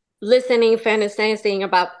 listening, fantasizing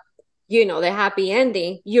about, the happy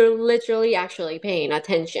ending. You're literally actually paying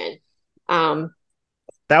attention. Um,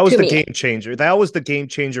 That was to the me. game changer. That was the game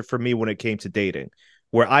changer for me when it came to dating,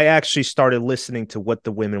 where I actually started listening to what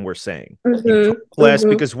the women were saying. You Mm-hmm, talk less mm-hmm.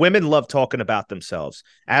 because women love talking about themselves.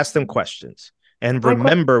 Ask them questions and I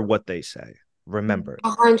remember what they say. Remember it.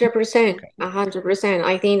 100%, Okay. 100%.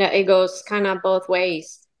 I think that it goes kind of both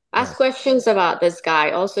ways. Ask Yes. questions about this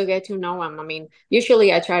guy. Also get to know him. I mean,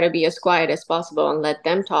 usually I try to be as quiet as possible and let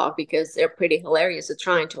them talk because they're pretty hilarious at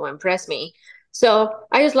trying to impress me. So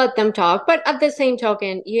I just let them talk. But at the same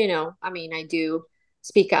token, I mean, I do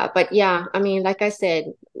speak up. But yeah, I mean, like I said,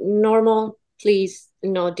 normal, please,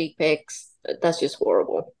 no dick pics. That's just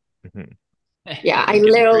horrible. Mhm. Yeah, I we can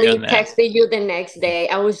agree literally on that. texted you the next day.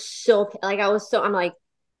 I'm like,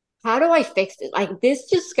 how do I fix this? Like, this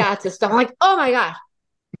just got to stop. I'm like, oh my God,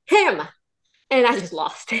 him. And I just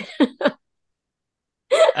lost it.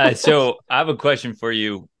 So I have a question for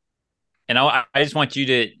you, and I just want you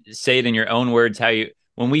to say it in your own words. How you,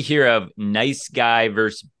 when we hear of nice guy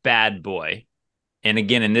versus bad boy, and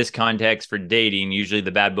again in this context for dating, usually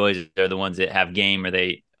the bad boys are the ones that have game, or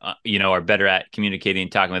they are better at communicating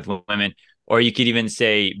and talking with women. Or you could even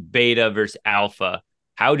say beta versus alpha.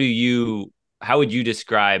 How do you how would you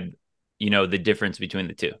describe the difference between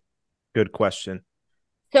the two? Good question.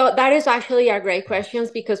 So that is actually a great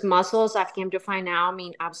questions because muscles, I've came to find out,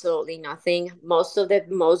 mean absolutely nothing. Most of the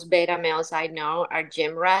most beta males I know are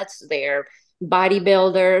gym rats. They're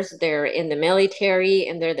bodybuilders. They're in the military,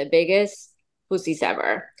 and they're the biggest pussies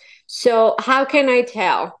ever. So how can I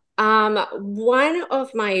tell? One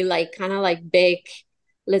of my like kind of like big,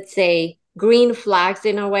 let's say, green flags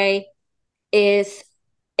in a way is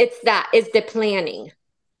it's the planning.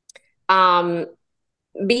 Um,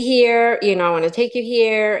 be here, I want to take you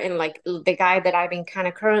here. And like the guy that I've been kind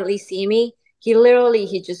of currently see me,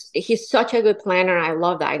 he's such a good planner. I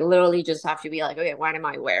love that. I literally just have to be like, okay, what am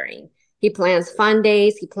I wearing? He plans fun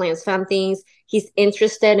days, he plans fun things. He's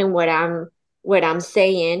interested in what I'm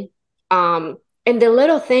saying. And the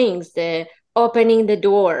little things, the opening the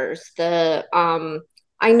doors,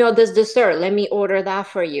 I know this dessert. Let me order that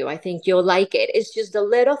for you. I think you'll like it. It's just the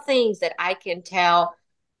little things that I can tell,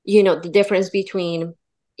 the difference between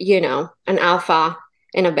an alpha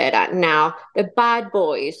and a beta. Now, the bad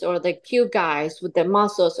boys or the cute guys with the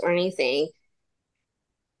muscles or anything,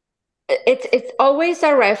 it's always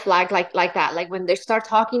a red flag like that. Like when they start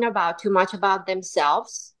talking about too much about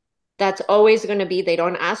themselves, that's always going to be they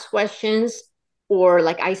don't ask questions, or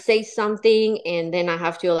like I say something and then I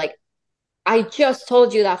have to like I just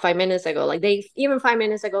told you that 5 minutes ago. Like they even 5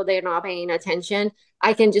 minutes ago they're not paying attention.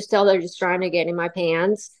 I can just tell they're just trying to get in my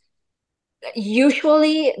pants.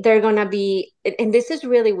 Usually they're gonna be, and this is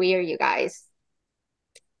really weird, you guys.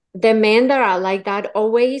 The men that are like that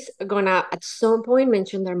always gonna at some point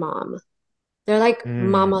mention their mom. They're like Mm.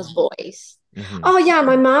 mama's boys. Hmm. Oh yeah,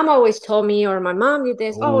 my mom always told me, or my mom did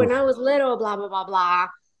this. Oh, when Ooh. I was little, blah blah blah blah.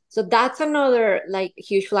 So that's another like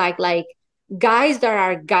huge flag. Like guys that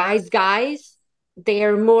are guys,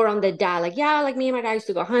 they're more on the dad. Like yeah, like me and my dad used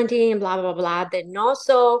to go hunting and blah blah blah. Then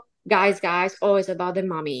also guys, always about the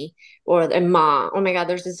mommy or the ma. Oh my god,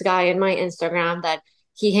 there's this guy in my Instagram that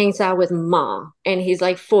he hangs out with ma, and he's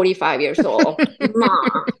like 45 years old. Ma,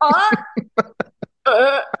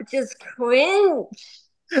 oh, just cringe.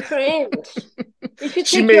 You should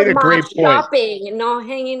She take made your a mom great point. shopping and not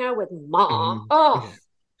hanging out with ma. Mhm. Oh,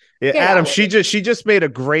 Yeah. Yeah, get Adam, out of she just made a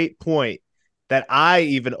great point that I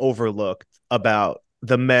even overlooked about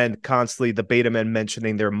the men constantly, the beta men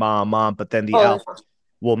mentioning their mom, but then the all the alpha time.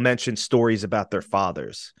 will mention stories about their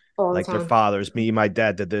fathers, All the like their time. fathers. Me, my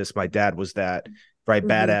dad did this, my dad was that. Right,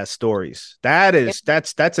 Mm-hmm. badass stories. That Yeah. is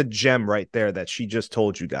that's a gem right there that she just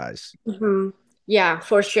told you guys. Mm-hmm. Yeah,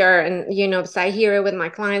 for sure. And, so I hear it with my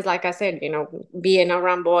clients, like I said, being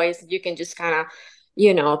around boys, you can just kind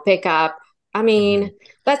of, pick up. I Mhm. mean,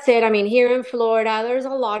 that's it. I mean, here in Florida, there's a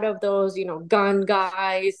lot of those, gun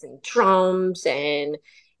guys and Trumps. And,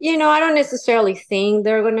 I don't necessarily think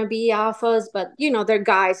they're going to be alphas, but, they're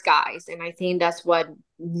guys. And I think that's what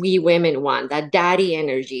we women want, that daddy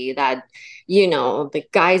energy, that the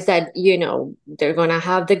guys that, they're gonna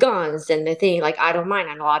have the guns and the thing. Like, I don't mind.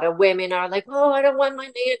 And a lot of women are like, oh, I don't want my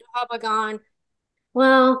man to have a gun.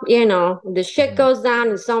 Well, the shit Mhm. goes down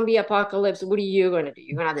in zombie apocalypse. What are you gonna do?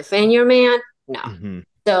 You're gonna defend your man? No. Mhm.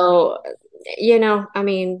 So, I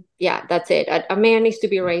mean, yeah, that's it. A man needs to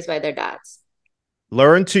be raised by their dads.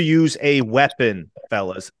 Learn to use a weapon,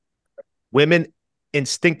 fellas. Women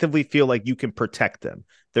instinctively feel like you can protect them.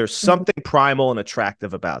 There's Mhm. something primal and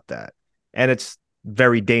attractive about that. And it's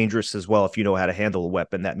very dangerous as well if you know how to handle a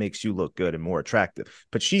weapon that makes you look good and more attractive.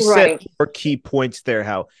 But she said Right. more key points there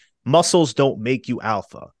how muscles don't make you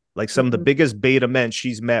alpha. Like some of the Mhm. biggest beta men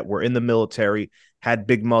she's met were in the military, had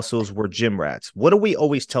big muscles, were gym rats. What do we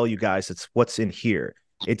always tell you guys? It's what's in here.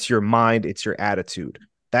 It's your mind, it's your attitude.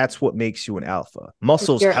 That's what makes you an alpha. It's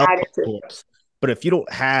Muscles your help, of attitude. course, but if you don't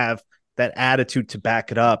have that attitude to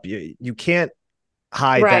back it up, you can't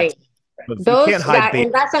hide that. Right. You Those can't hide that, beta.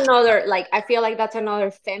 and that's another, like, I feel like that's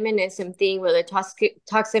another feminism thing with the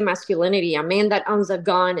toxic masculinity. A man that owns a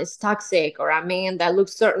gun is toxic, or a man that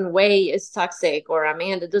looks certain way is toxic, or a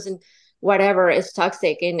man that doesn't, whatever, is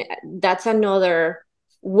toxic. And that's another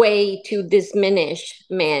way to diminish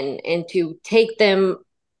men and to take them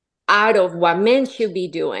out of what men should be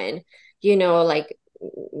doing. Like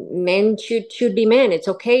men should be men. It's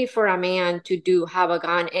okay for a man to do have a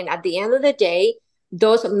gun, and at the end of the day,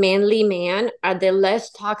 those manly men are the less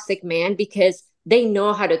toxic man because they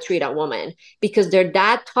know how to treat a woman because their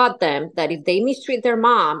dad taught them that if they mistreat their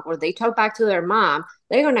mom or they talk back to their mom,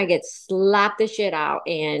 they're going to get slapped the shit out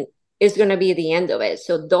and it's going to be the end of it.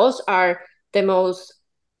 So those are the most,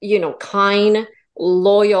 kind,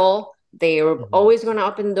 loyal. They're always going to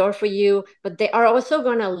open the door for you, but they are also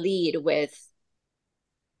going to lead with,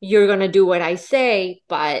 you're going to do what I say,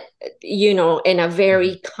 but, in a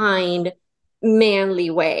very kind, manly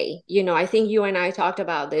way. I think you and I talked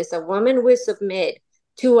about this. A woman will submit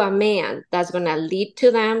to a man that's going to lead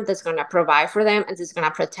to them, that's going to provide for them, and that's going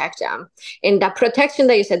to protect them. And that protection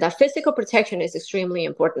that you said, that physical protection is extremely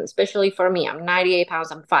important, especially for me. I'm 98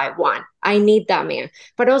 pounds, I'm 5'1". I need that man.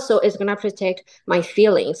 But also it's going to protect my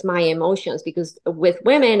feelings, my emotions, because with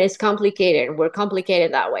women, it's complicated. We're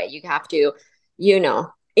complicated that way. You have to,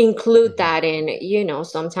 include that in,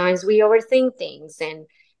 sometimes we overthink things and,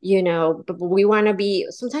 but we want to be,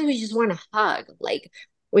 sometimes we just want to hug. Like,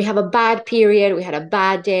 we have a bad period, we had a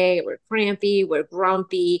bad day, we're crampy, we're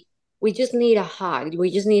grumpy. We just need a hug. We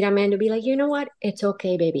just need a man to be like, you know what? It's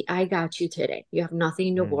okay, baby. I got you today. You have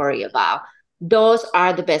nothing to worry about. Those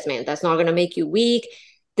are the best men. That's not going to make you weak.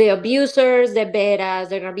 The abusers, the betas,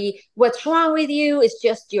 they're going to be, what's wrong with you? It's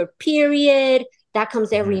just your period. That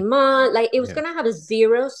comes every month. Like, it was going to have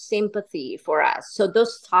zero sympathy for us. So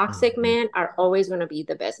those toxic men are always going to be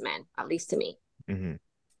the best men, at least to me.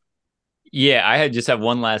 Yeah, I just have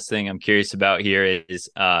one last thing I'm curious about here is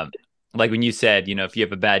like when you said, if you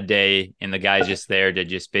have a bad day and the guy's just there to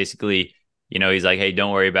just basically, he's like, hey,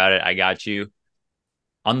 don't worry about it. I got you.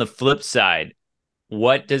 On the flip side,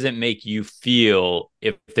 what does it make you feel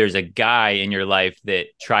if there's a guy in your life that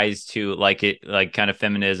tries to, like kind of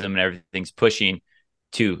feminism and everything's pushing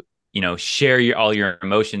to, share all your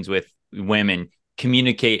emotions with women,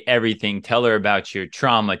 communicate everything, tell her about your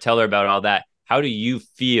trauma, tell her about all that. How do you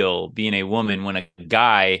feel being a woman when a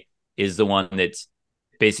guy is the one that's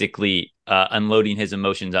basically unloading his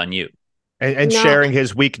emotions on you? And sharing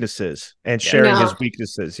his weaknesses Yeah.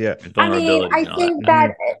 I mean, I think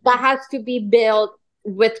that has to be built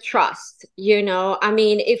with trust. I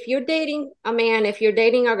mean, if you're dating a man, if you're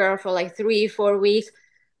dating a girl for like 3-4 weeks,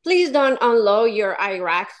 please don't unload your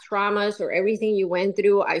Iraq traumas or everything you went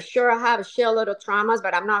through. I sure have a shitload of traumas,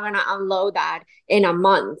 but I'm not going to unload that in a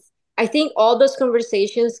month. I think all those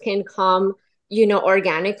conversations can come,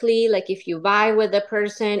 organically. Like, if you vibe with the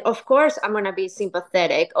person, of course, I'm going to be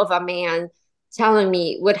sympathetic of a man telling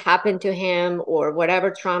me what happened to him or whatever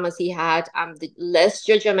traumas he had. I'm the less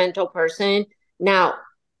judgmental person. Now,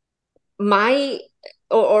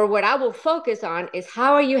 or what I will focus on is,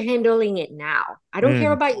 how are you handling it now? I don't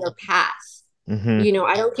care about your past. I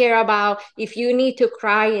don't care about if you need to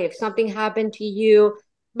cry, if something happened to you.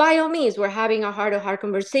 By all means, we're having a heart-to-heart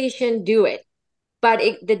conversation, do it. But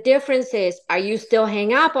the difference is, are you still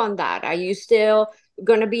hang up on that? Are you still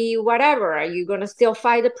going to be whatever? Are you going to still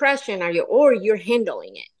fight depression? Or you're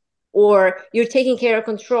handling it? Or you're taking care of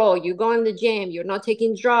control, you go in the gym, you're not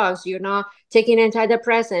taking drugs, you're not taking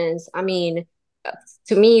antidepressants. I mean,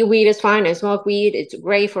 to me, weed is fine. I smoke weed. It's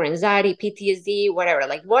great for anxiety, PTSD, whatever.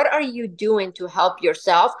 Like, what are you doing to help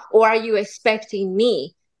yourself? Or are you expecting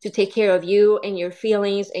me to take care of you and your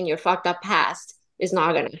feelings and your fucked up past? Is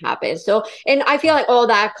not going to happen. So, and I feel like all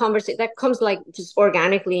that conversation that comes like just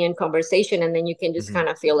organically in conversation, and then you can just kind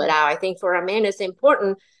of feel it out. I think for a man, it's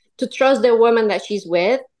important to trust the woman that she's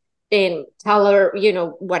with and tell her,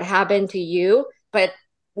 what happened to you, but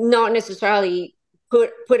not necessarily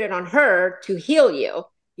put it on her to heal you.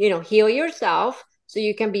 Heal yourself so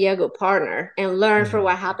you can be a good partner and learn from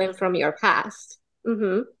what happened from your past.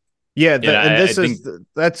 Yeah,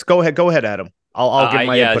 that's go ahead, Adam. I'll give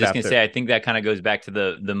my input. I was just gonna say, I think that kind of goes back to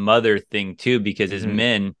the mother thing too, because as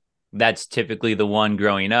men, that's typically the one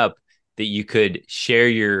growing up that you could share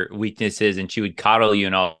your weaknesses and she would coddle you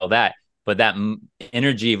and all that. But that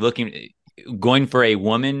energy of going for a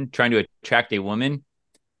woman, trying to attract a woman,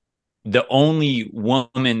 the only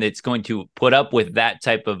woman that's going to put up with that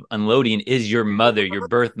type of unloading is your mother, your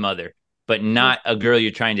birth mother, but not a girl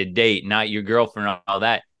you're trying to date, not your girlfriend, all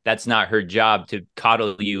that. That's not her job to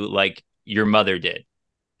coddle you like your mother did.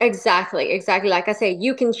 Exactly. Like I said,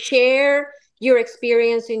 you can share your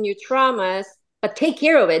experience and your traumas, but take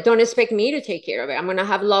care of it. Don't expect me to take care of it. I'm going to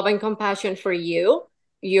have love and compassion for you.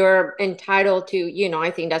 You're entitled to,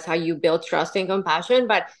 I think that's how you build trust and compassion.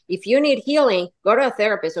 But if you need healing, go to a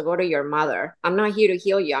therapist or go to your mother. I'm not here to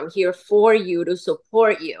heal you. I'm here for you, to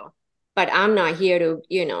support you, but I'm not here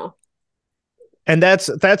to. And that's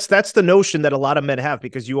the notion that a lot of men have,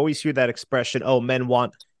 because you always hear that expression, oh, men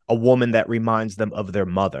want a woman that reminds them of their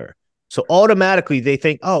mother. So automatically they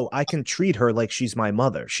think, oh, I can treat her like she's my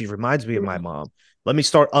mother. She reminds me of my mom. Let me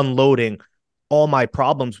start unloading all my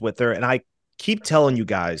problems with her. And I keep telling you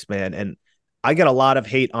guys, man, and I get a lot of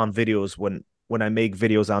hate on videos when I make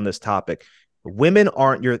videos on this topic. Women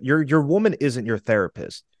aren't your woman isn't your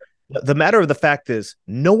therapist. The matter of the fact is,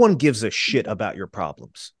 no one gives a shit about your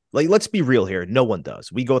problems. Like, let's be real here. No one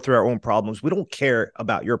does. We go through our own problems. We don't care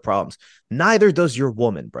about your problems. Neither does your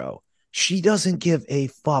woman, bro. She doesn't give a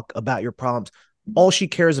fuck about your problems. All she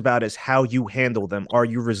cares about is how you handle them. Are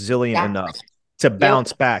you resilient enough to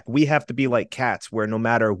bounce back? We have to be like cats where no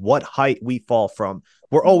matter what height we fall from,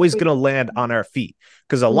 we're always going to land on our feet.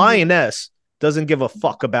 Because a lioness doesn't give a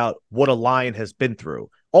fuck about what a lion has been through.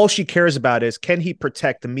 All she cares about is, can he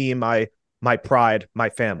protect me and my pride, my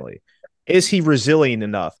family? Is he resilient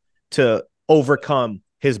enough to overcome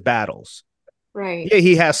his battles? Right. Yeah,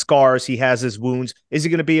 he has scars. He has his wounds. Is he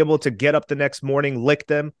going to be able to get up the next morning, lick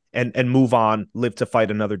them, and move on, live to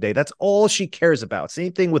fight another day? That's all she cares about.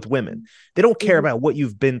 Same thing with women. They don't care about what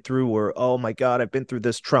you've been through or, oh my God, I've been through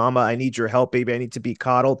this trauma. I need your help, baby. I need to be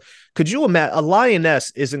coddled. Could you imagine? A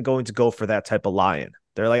lioness isn't going to go for that type of lion.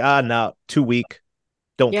 They're like, no, too weak.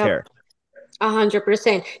 Don't care.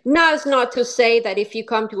 100%. Now, it's not to say that if you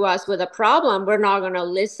come to us with a problem, we're not going to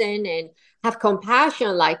listen and have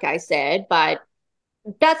compassion, like I said, but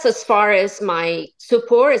that's as far as my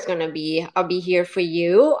support is going to be. I'll be here for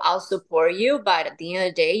you. I'll support you. But at the end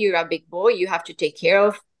of the day, you're a big boy. You have to take care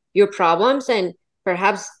of your problems and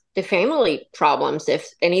perhaps the family problems if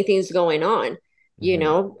anything's going on. You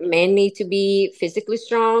know, men need to be physically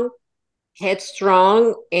strong,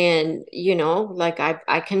 headstrong, and like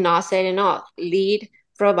I cannot say it enough: lead,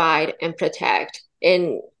 provide, and protect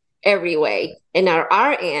in every way. And at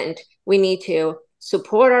our end, we need to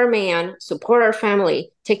support our man, support our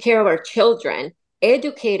family, take care of our children,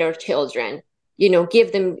 educate our children,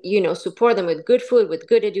 give them, support them with good food, with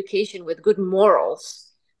good education, with good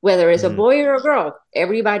morals. Whether it's a boy or a girl,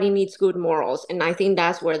 everybody needs good morals. And I think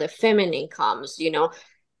that's where the feminine comes,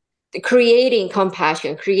 creating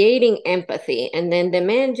compassion, creating empathy, and then the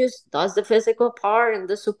man just does the physical part and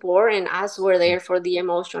the support, and us we're there for the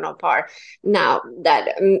emotional part. Now that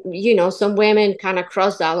some women kind of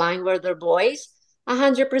cross that line where they're boys,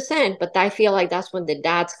 100%, but I feel like that's when the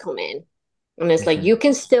dads come in, and it's like you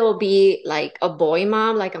can still be like a boy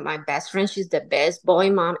mom. Like my best friend, she's the best boy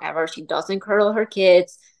mom ever. She doesn't curl her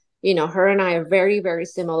kids. Her and I are very, very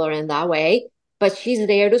similar in that way, but she's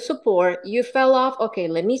there to support. You fell off. Okay,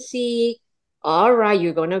 let me see. All right,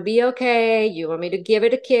 you're going to be okay. You want me to give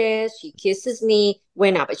it a kiss? She kisses me,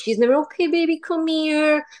 went up, but she's never, okay, baby, come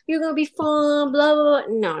here. You're going to be fun, blah, blah, blah.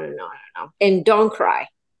 No, no, no, no, no. And don't cry.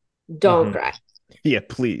 Don't cry. Yeah,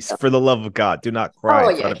 please. For the love of God, do not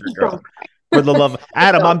cry in front of your girl. Cry. For the love of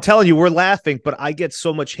Adam, I'm telling you, we're laughing, but I get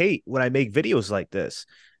so much hate when I make videos like this.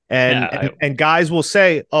 And guys will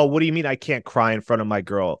say, "Oh, what do you mean I can't cry in front of my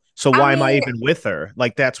girl? So why am I even with her?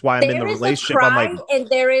 Like that's why I'm in the relationship." I'm like, and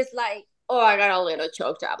there is like, oh, I got a little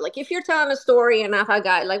choked up. Like if you're telling a story and I have a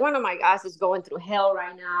guy, like one of my guys is going through hell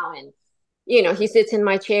right now, and he sits in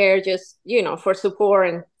my chair just for support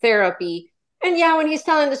and therapy. And yeah, when he's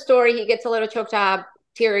telling the story, he gets a little choked up,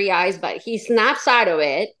 teary eyes, but he snaps out of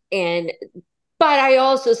it. But I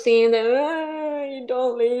also see that you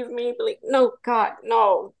don't leave me. Like, no, God,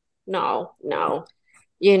 no. No, I'll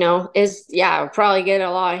probably get a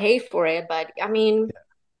lot of hate for it, but I mean,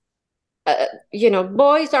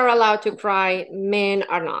 boys are allowed to cry, men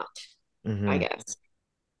are not, I guess.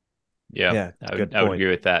 Yeah, I would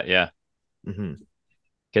agree with that. Yeah.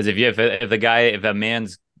 Because if a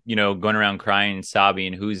man's, going around crying and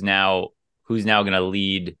sobbing, who's now going to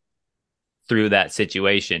lead through that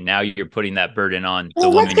situation? Now you're putting that burden on the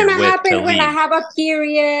woman what's gonna you're with happen to when lead. I have a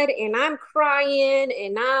period and I'm crying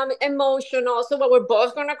and I'm emotional? So what, we're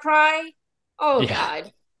both gonna cry? Oh yeah.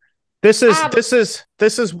 God. This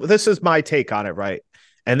is my take on it, right?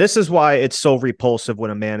 And this is why it's so repulsive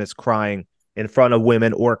when a man is crying in front of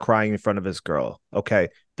women or crying in front of his girl. Okay.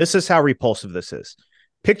 This is how repulsive this is.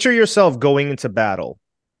 Picture yourself going into battle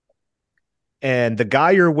and the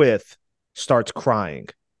guy you're with starts crying.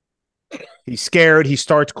 He's scared. He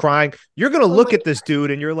starts crying. You're going to look at this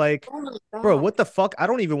dude and you're like, bro, what the fuck? I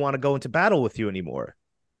don't even want to go into battle with you anymore.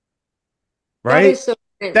 Right?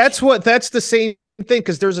 That's the same thing,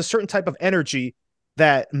 because there's a certain type of energy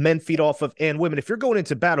that men feed off of and women. If you're going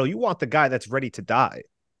into battle, you want the guy that's ready to die.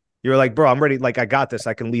 You're like, bro, I'm ready. Like, I got this.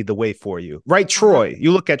 I can lead the way for you. Right? Troy.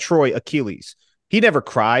 You look at Troy, Achilles. He never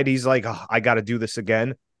cried. He's like, oh, I got to do this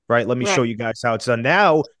again. Right? Let me show you guys how it's done.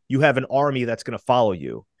 Now you have an army that's going to follow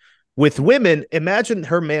you. With women, imagine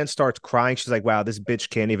her man starts crying. She's like, wow, this bitch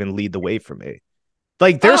can't even lead the way for me.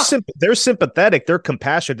 Like Oh, they're sympathetic, they're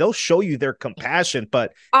compassionate. They'll show you their compassion,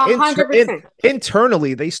 but 100%.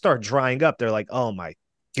 internally they start drying up. They're like, "Oh my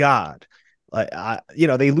God." Like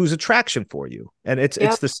they lose attraction for you. And it's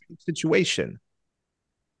Yep. the same situation.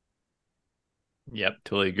 Yep,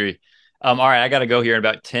 totally agree. All right, I got to go here in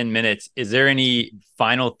about 10 minutes. Is there any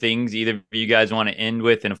final things either of you guys want to end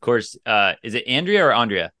with? And of course, is it Andrea or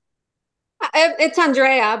Andrea? It's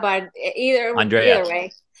Andrea, but either Andrea.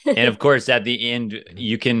 way. And of course, at the end,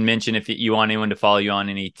 you can mention if you want anyone to follow you on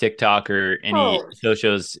any TikTok or any Oh,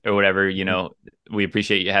 socials or whatever, we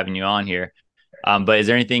appreciate you having you on here. But is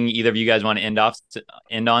there anything either of you guys want to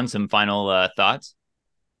end on some final thoughts?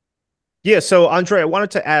 Yeah, so Andre, I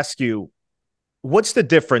wanted to ask you, what's the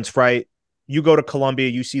difference, right? You go to Colombia,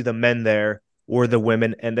 you see the men there or the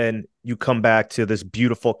women, and then you come back to this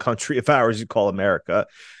beautiful country of ours you call America.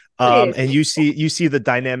 it And is. you see the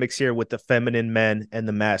dynamics here with the feminine men and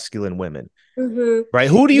the masculine women. Mm-hmm. Right.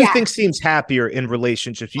 Who do you Yeah. think seems happier in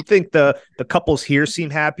relationships? You think the couples here seem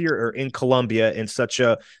happier, or in Colombia, in such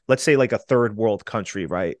a, let's say, like a third world country,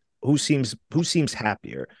 right? Who seems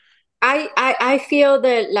happier? I feel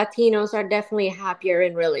that Latinos are definitely happier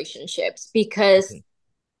in relationships because Mhm.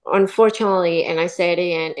 unfortunately, and I say it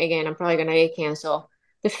again, I'm probably gonna get canceled.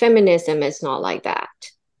 The feminism is not like that.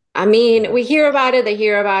 I mean, Mhm. we hear about it, they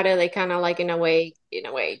hear about it, they kind of like in a way,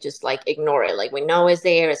 just like ignore it. Like we know it's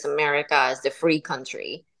there, it's America, it's the free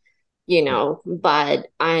country, But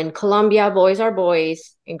in Colombia, boys are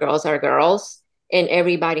boys and girls are girls, and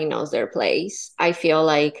everybody knows their place. I feel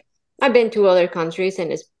like I've been to other countries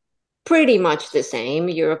and it's pretty much the same.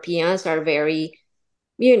 Europeans are very,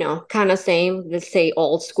 kind of same, let's say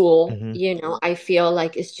old school. Mhm. I feel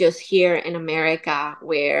like it's just here in America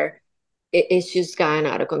where it's just gotten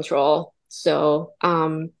out of control. So,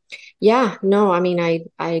 yeah, no, I mean,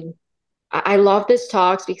 I love this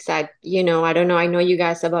talks because I don't know, I know you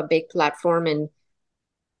guys have a big platform and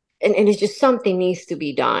it's just something needs to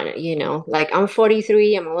be done. Like I'm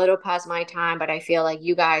 43, I'm a little past my time, but I feel like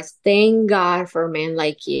you guys, thank God for men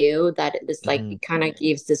like you that this like Mhm. it kind of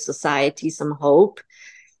gives the society some hope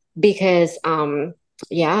because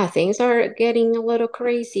yeah, things are getting a little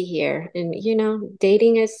crazy here and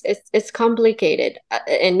dating is it's complicated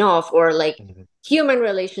enough or like Mhm. human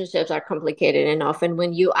relationships are complicated enough and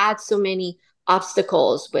when you add so many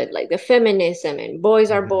obstacles with like the feminism and boys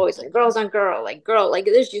are Mhm. boys and girls are girl like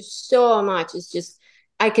there's just so much it's just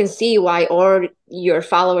I can see why or your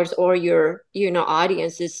followers or your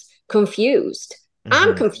audience is confused.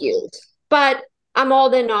 I'm Mhm. confused but I'm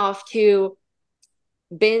old enough to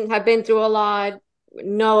have been through a lot,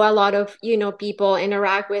 know a lot of people,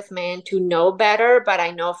 interact with men to know better, but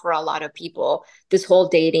I know for a lot of people this whole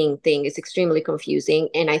dating thing is extremely confusing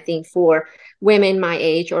and I think for women my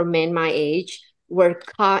age or men my age we're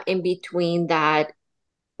caught in between that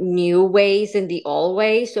new ways and the old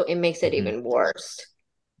ways so it makes it Mhm. even worse.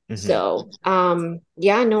 Mhm. So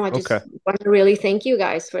yeah, no, I Okay. just want to really thank you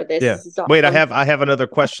guys for this. Yeah. This is Wait, I awesome. have I have another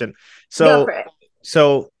question. Go for So it.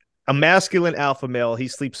 so a masculine alpha male, he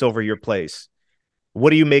sleeps over your place.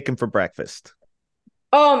 What do you make him for breakfast?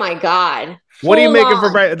 Oh my God. What do you Full make him for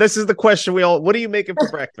on. breakfast? This is the question we all. What do you make him for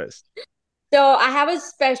breakfast? So I have a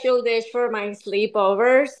special dish for my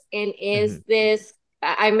sleepovers, and is Mhm. this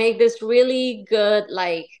I make this really good,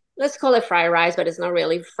 like let's call it fried rice, but it's not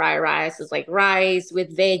really fried rice. It's like rice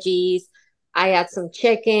with veggies. I add some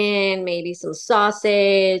chicken, maybe some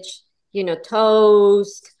sausage,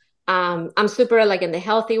 toast. I'm super like in the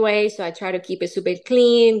healthy way, so I try to keep it super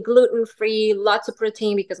clean, gluten free, lots of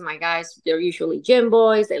protein because my guys they're usually gym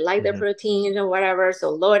boys. They like their Mhm. protein or whatever, so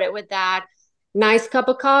load it with that nice cup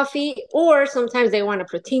of coffee, or sometimes they want a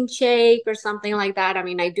protein shake or something like that. I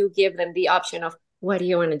mean, I do give them the option of what do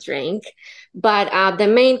you want to drink, but the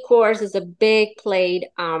main course is a big plate.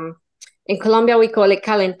 In Colombia, we call it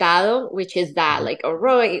calentado, which is that Mhm. like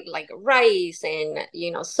like rice and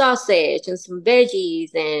sausage and some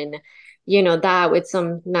veggies and that with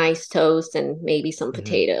some nice toast and maybe some Mhm.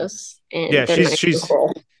 potatoes, and Yeah, they're she's nice and she's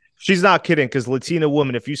cool. she's not kidding. Because Latina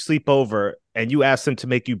woman, if you sleep over and you ask them to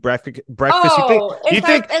make you breakfast, you think Oh, you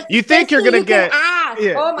think it's you the best think you're thing gonna you can get, ask.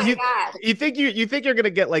 yeah, Oh my God. you think you're gonna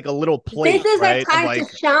get like a little This plate, is the right? Of time to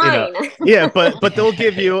like, shine. yeah, but they'll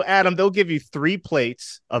give you, Adam, they'll give you three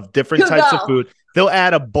plates of different To types of go. food. They'll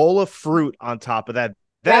add a bowl of fruit on top of that.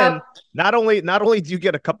 Then Yep. not only do you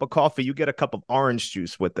get a cup of coffee, you get a cup of orange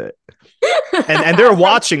juice with it. And they're It's like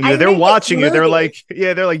watching you. I They're make it watching you. They're smoothie. like,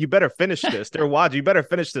 yeah, they're like, you better finish this. They're watching. You better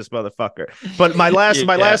finish this, motherfucker. But my last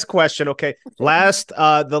Yeah. question. Okay,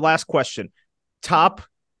 the last question. Top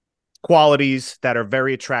qualities that are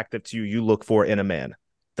very attractive to you. You look for in a man.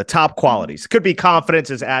 The top qualities could be confidence,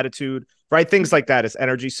 his attitude, right? Things like that is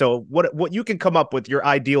energy. So what you can come up with your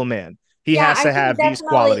ideal man, he Yeah, has I to think have these definitely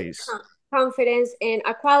qualities. confidence, and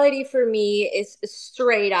a quality for me is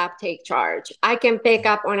straight up take charge. I can pick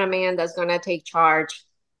up on a man that's gonna take charge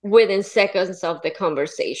within seconds of the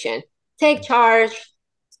conversation. Take charge.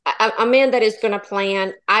 A man that is gonna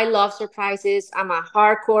plan. I love surprises. I'm a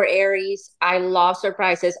hardcore Aries. I love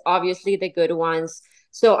surprises, obviously the good ones.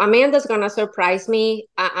 So a man that's gonna surprise me,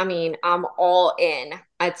 I mean, I'm all in.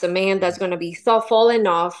 It's a man that's gonna be thoughtful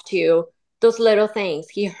enough to those little things.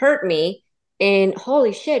 He hurt me, and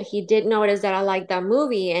holy shit, he did notice that I like that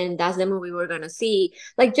movie, and that's the movie we're gonna see.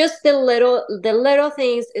 Like just the little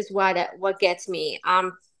things is what gets me.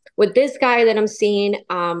 With this guy that I'm seeing,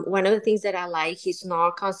 one of the things that I like, he's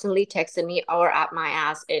not constantly texting me or at my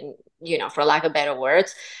ass, and for lack of better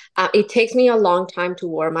words. It takes me a long time to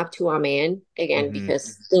warm up to a man, again,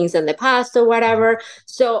 because things in the past or whatever.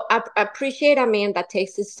 So I appreciate a man that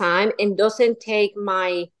takes his time and doesn't take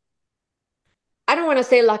I don't want to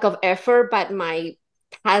say lack of effort, but my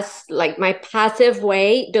passive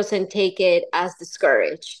way doesn't take it as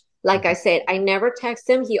discouraged. Like I said, I never text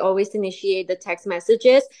him. He always initiate the text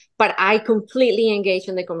messages, but I completely engage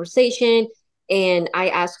in the conversation and I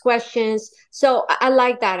ask questions. So I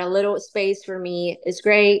like that. A little space for me is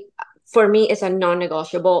great. For me, it's a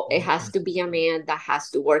non-negotiable. It has to be a man that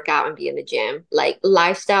has to work out and be in the gym. Like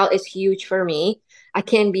lifestyle is huge for me. I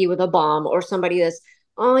can't be with a bum or somebody that's,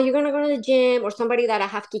 oh, you're gonna go to the gym, or somebody that I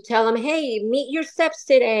have to tell them, hey, meet your steps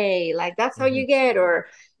today. Like that's how you get, or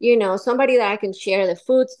somebody that I can share the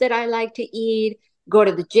foods that I like to eat, go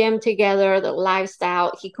to the gym together, the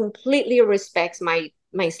lifestyle. He completely respects my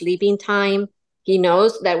sleeping time. He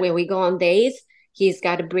knows that when we go on dates, he's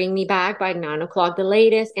got to bring me back by 9 o'clock the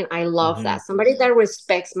latest. And I love that. Somebody that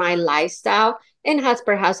respects my lifestyle and has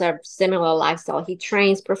perhaps a similar lifestyle. He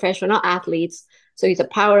trains professional athletes. So he's a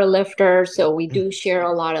power lifter. So we do share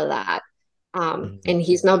a lot of that. And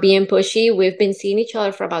he's not being pushy. We've been seeing each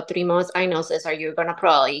other for about 3 months. I know, Cesar, you're gonna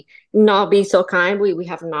probably not be so kind. We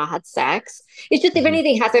have not had sex. It's just if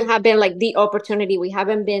anything hasn't been like the opportunity. We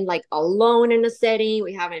haven't been like alone in a setting.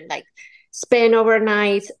 We haven't like spent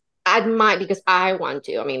overnight. I might because I want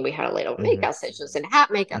to. I mean, we had a little makeup sessions and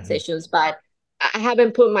hat makeup sessions, but I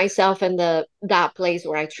haven't put myself in that place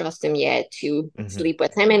where I trust him yet to sleep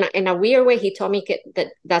with him. And in a weird way, he told me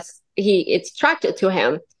that it's attracted to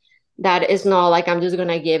him. That is not like I'm just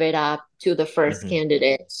gonna give it up to the first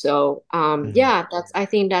candidate. So yeah, I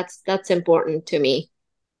think that's important to me.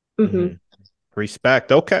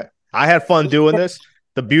 Respect. Okay. I had fun doing this.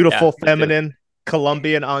 The beautiful feminine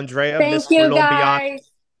Colombian Andrea, Miss Thank you Colombian,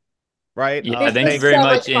 guys. right? Yeah, thank you very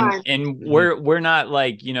much. And we're not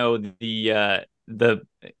like, we're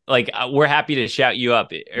happy to shout you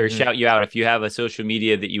up or shout you out if you have a social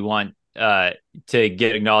media that you want to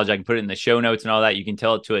get acknowledged. I can put it in the show notes and all that. You can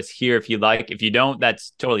tell it to us here if you like. If you don't,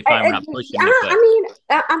 that's totally fine. We're not pushing it. I mean,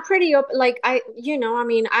 I'm pretty open. Like I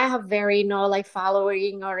mean, I have very no like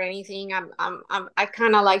following or anything. I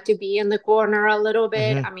kind of like to be in the corner a little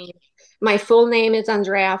bit. I mean, my full name is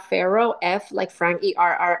Andrea Ferro, F like Frank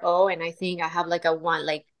ERRO, and I think I have like a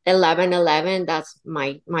 1111. That's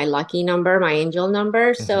my lucky number, my angel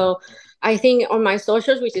number. So I think on my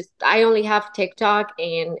socials, which is I only have TikTok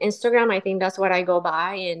and Instagram, I think that's what I go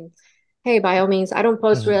by. And hey, by all means, I don't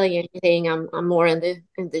post really anything. I'm more in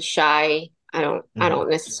the shy. I don't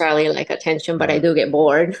necessarily like attention, but I do get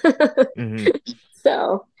bored.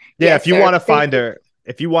 So yeah, if you want to find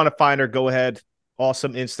her, go ahead.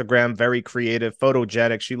 Awesome Instagram, very creative,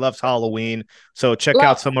 photogenic. She loves Halloween. So check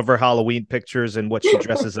out some of her Halloween pictures and what she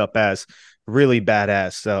dresses up as. Really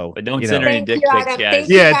badass. So but don't send her any dick pics, guys.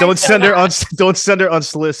 Yeah, don't send her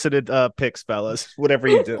unsolicited pics, fellas. Whatever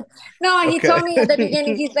you do. No, he told me at the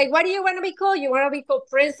beginning, he's like, what do you want to be called? You want to be called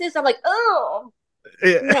Princess? I'm like, oh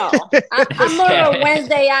no. I'm more of a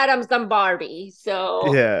Wednesday Addams than Barbie.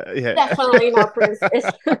 So yeah. Definitely not Princess.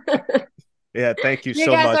 Yeah, thank you so much,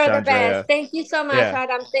 You guys are the Andrea. best. Thank you so much,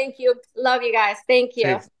 Adam. Thank you. Love you guys. Thank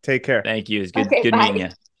you. Take care. Thank you. It's good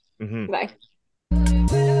meeting you.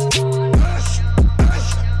 Bye.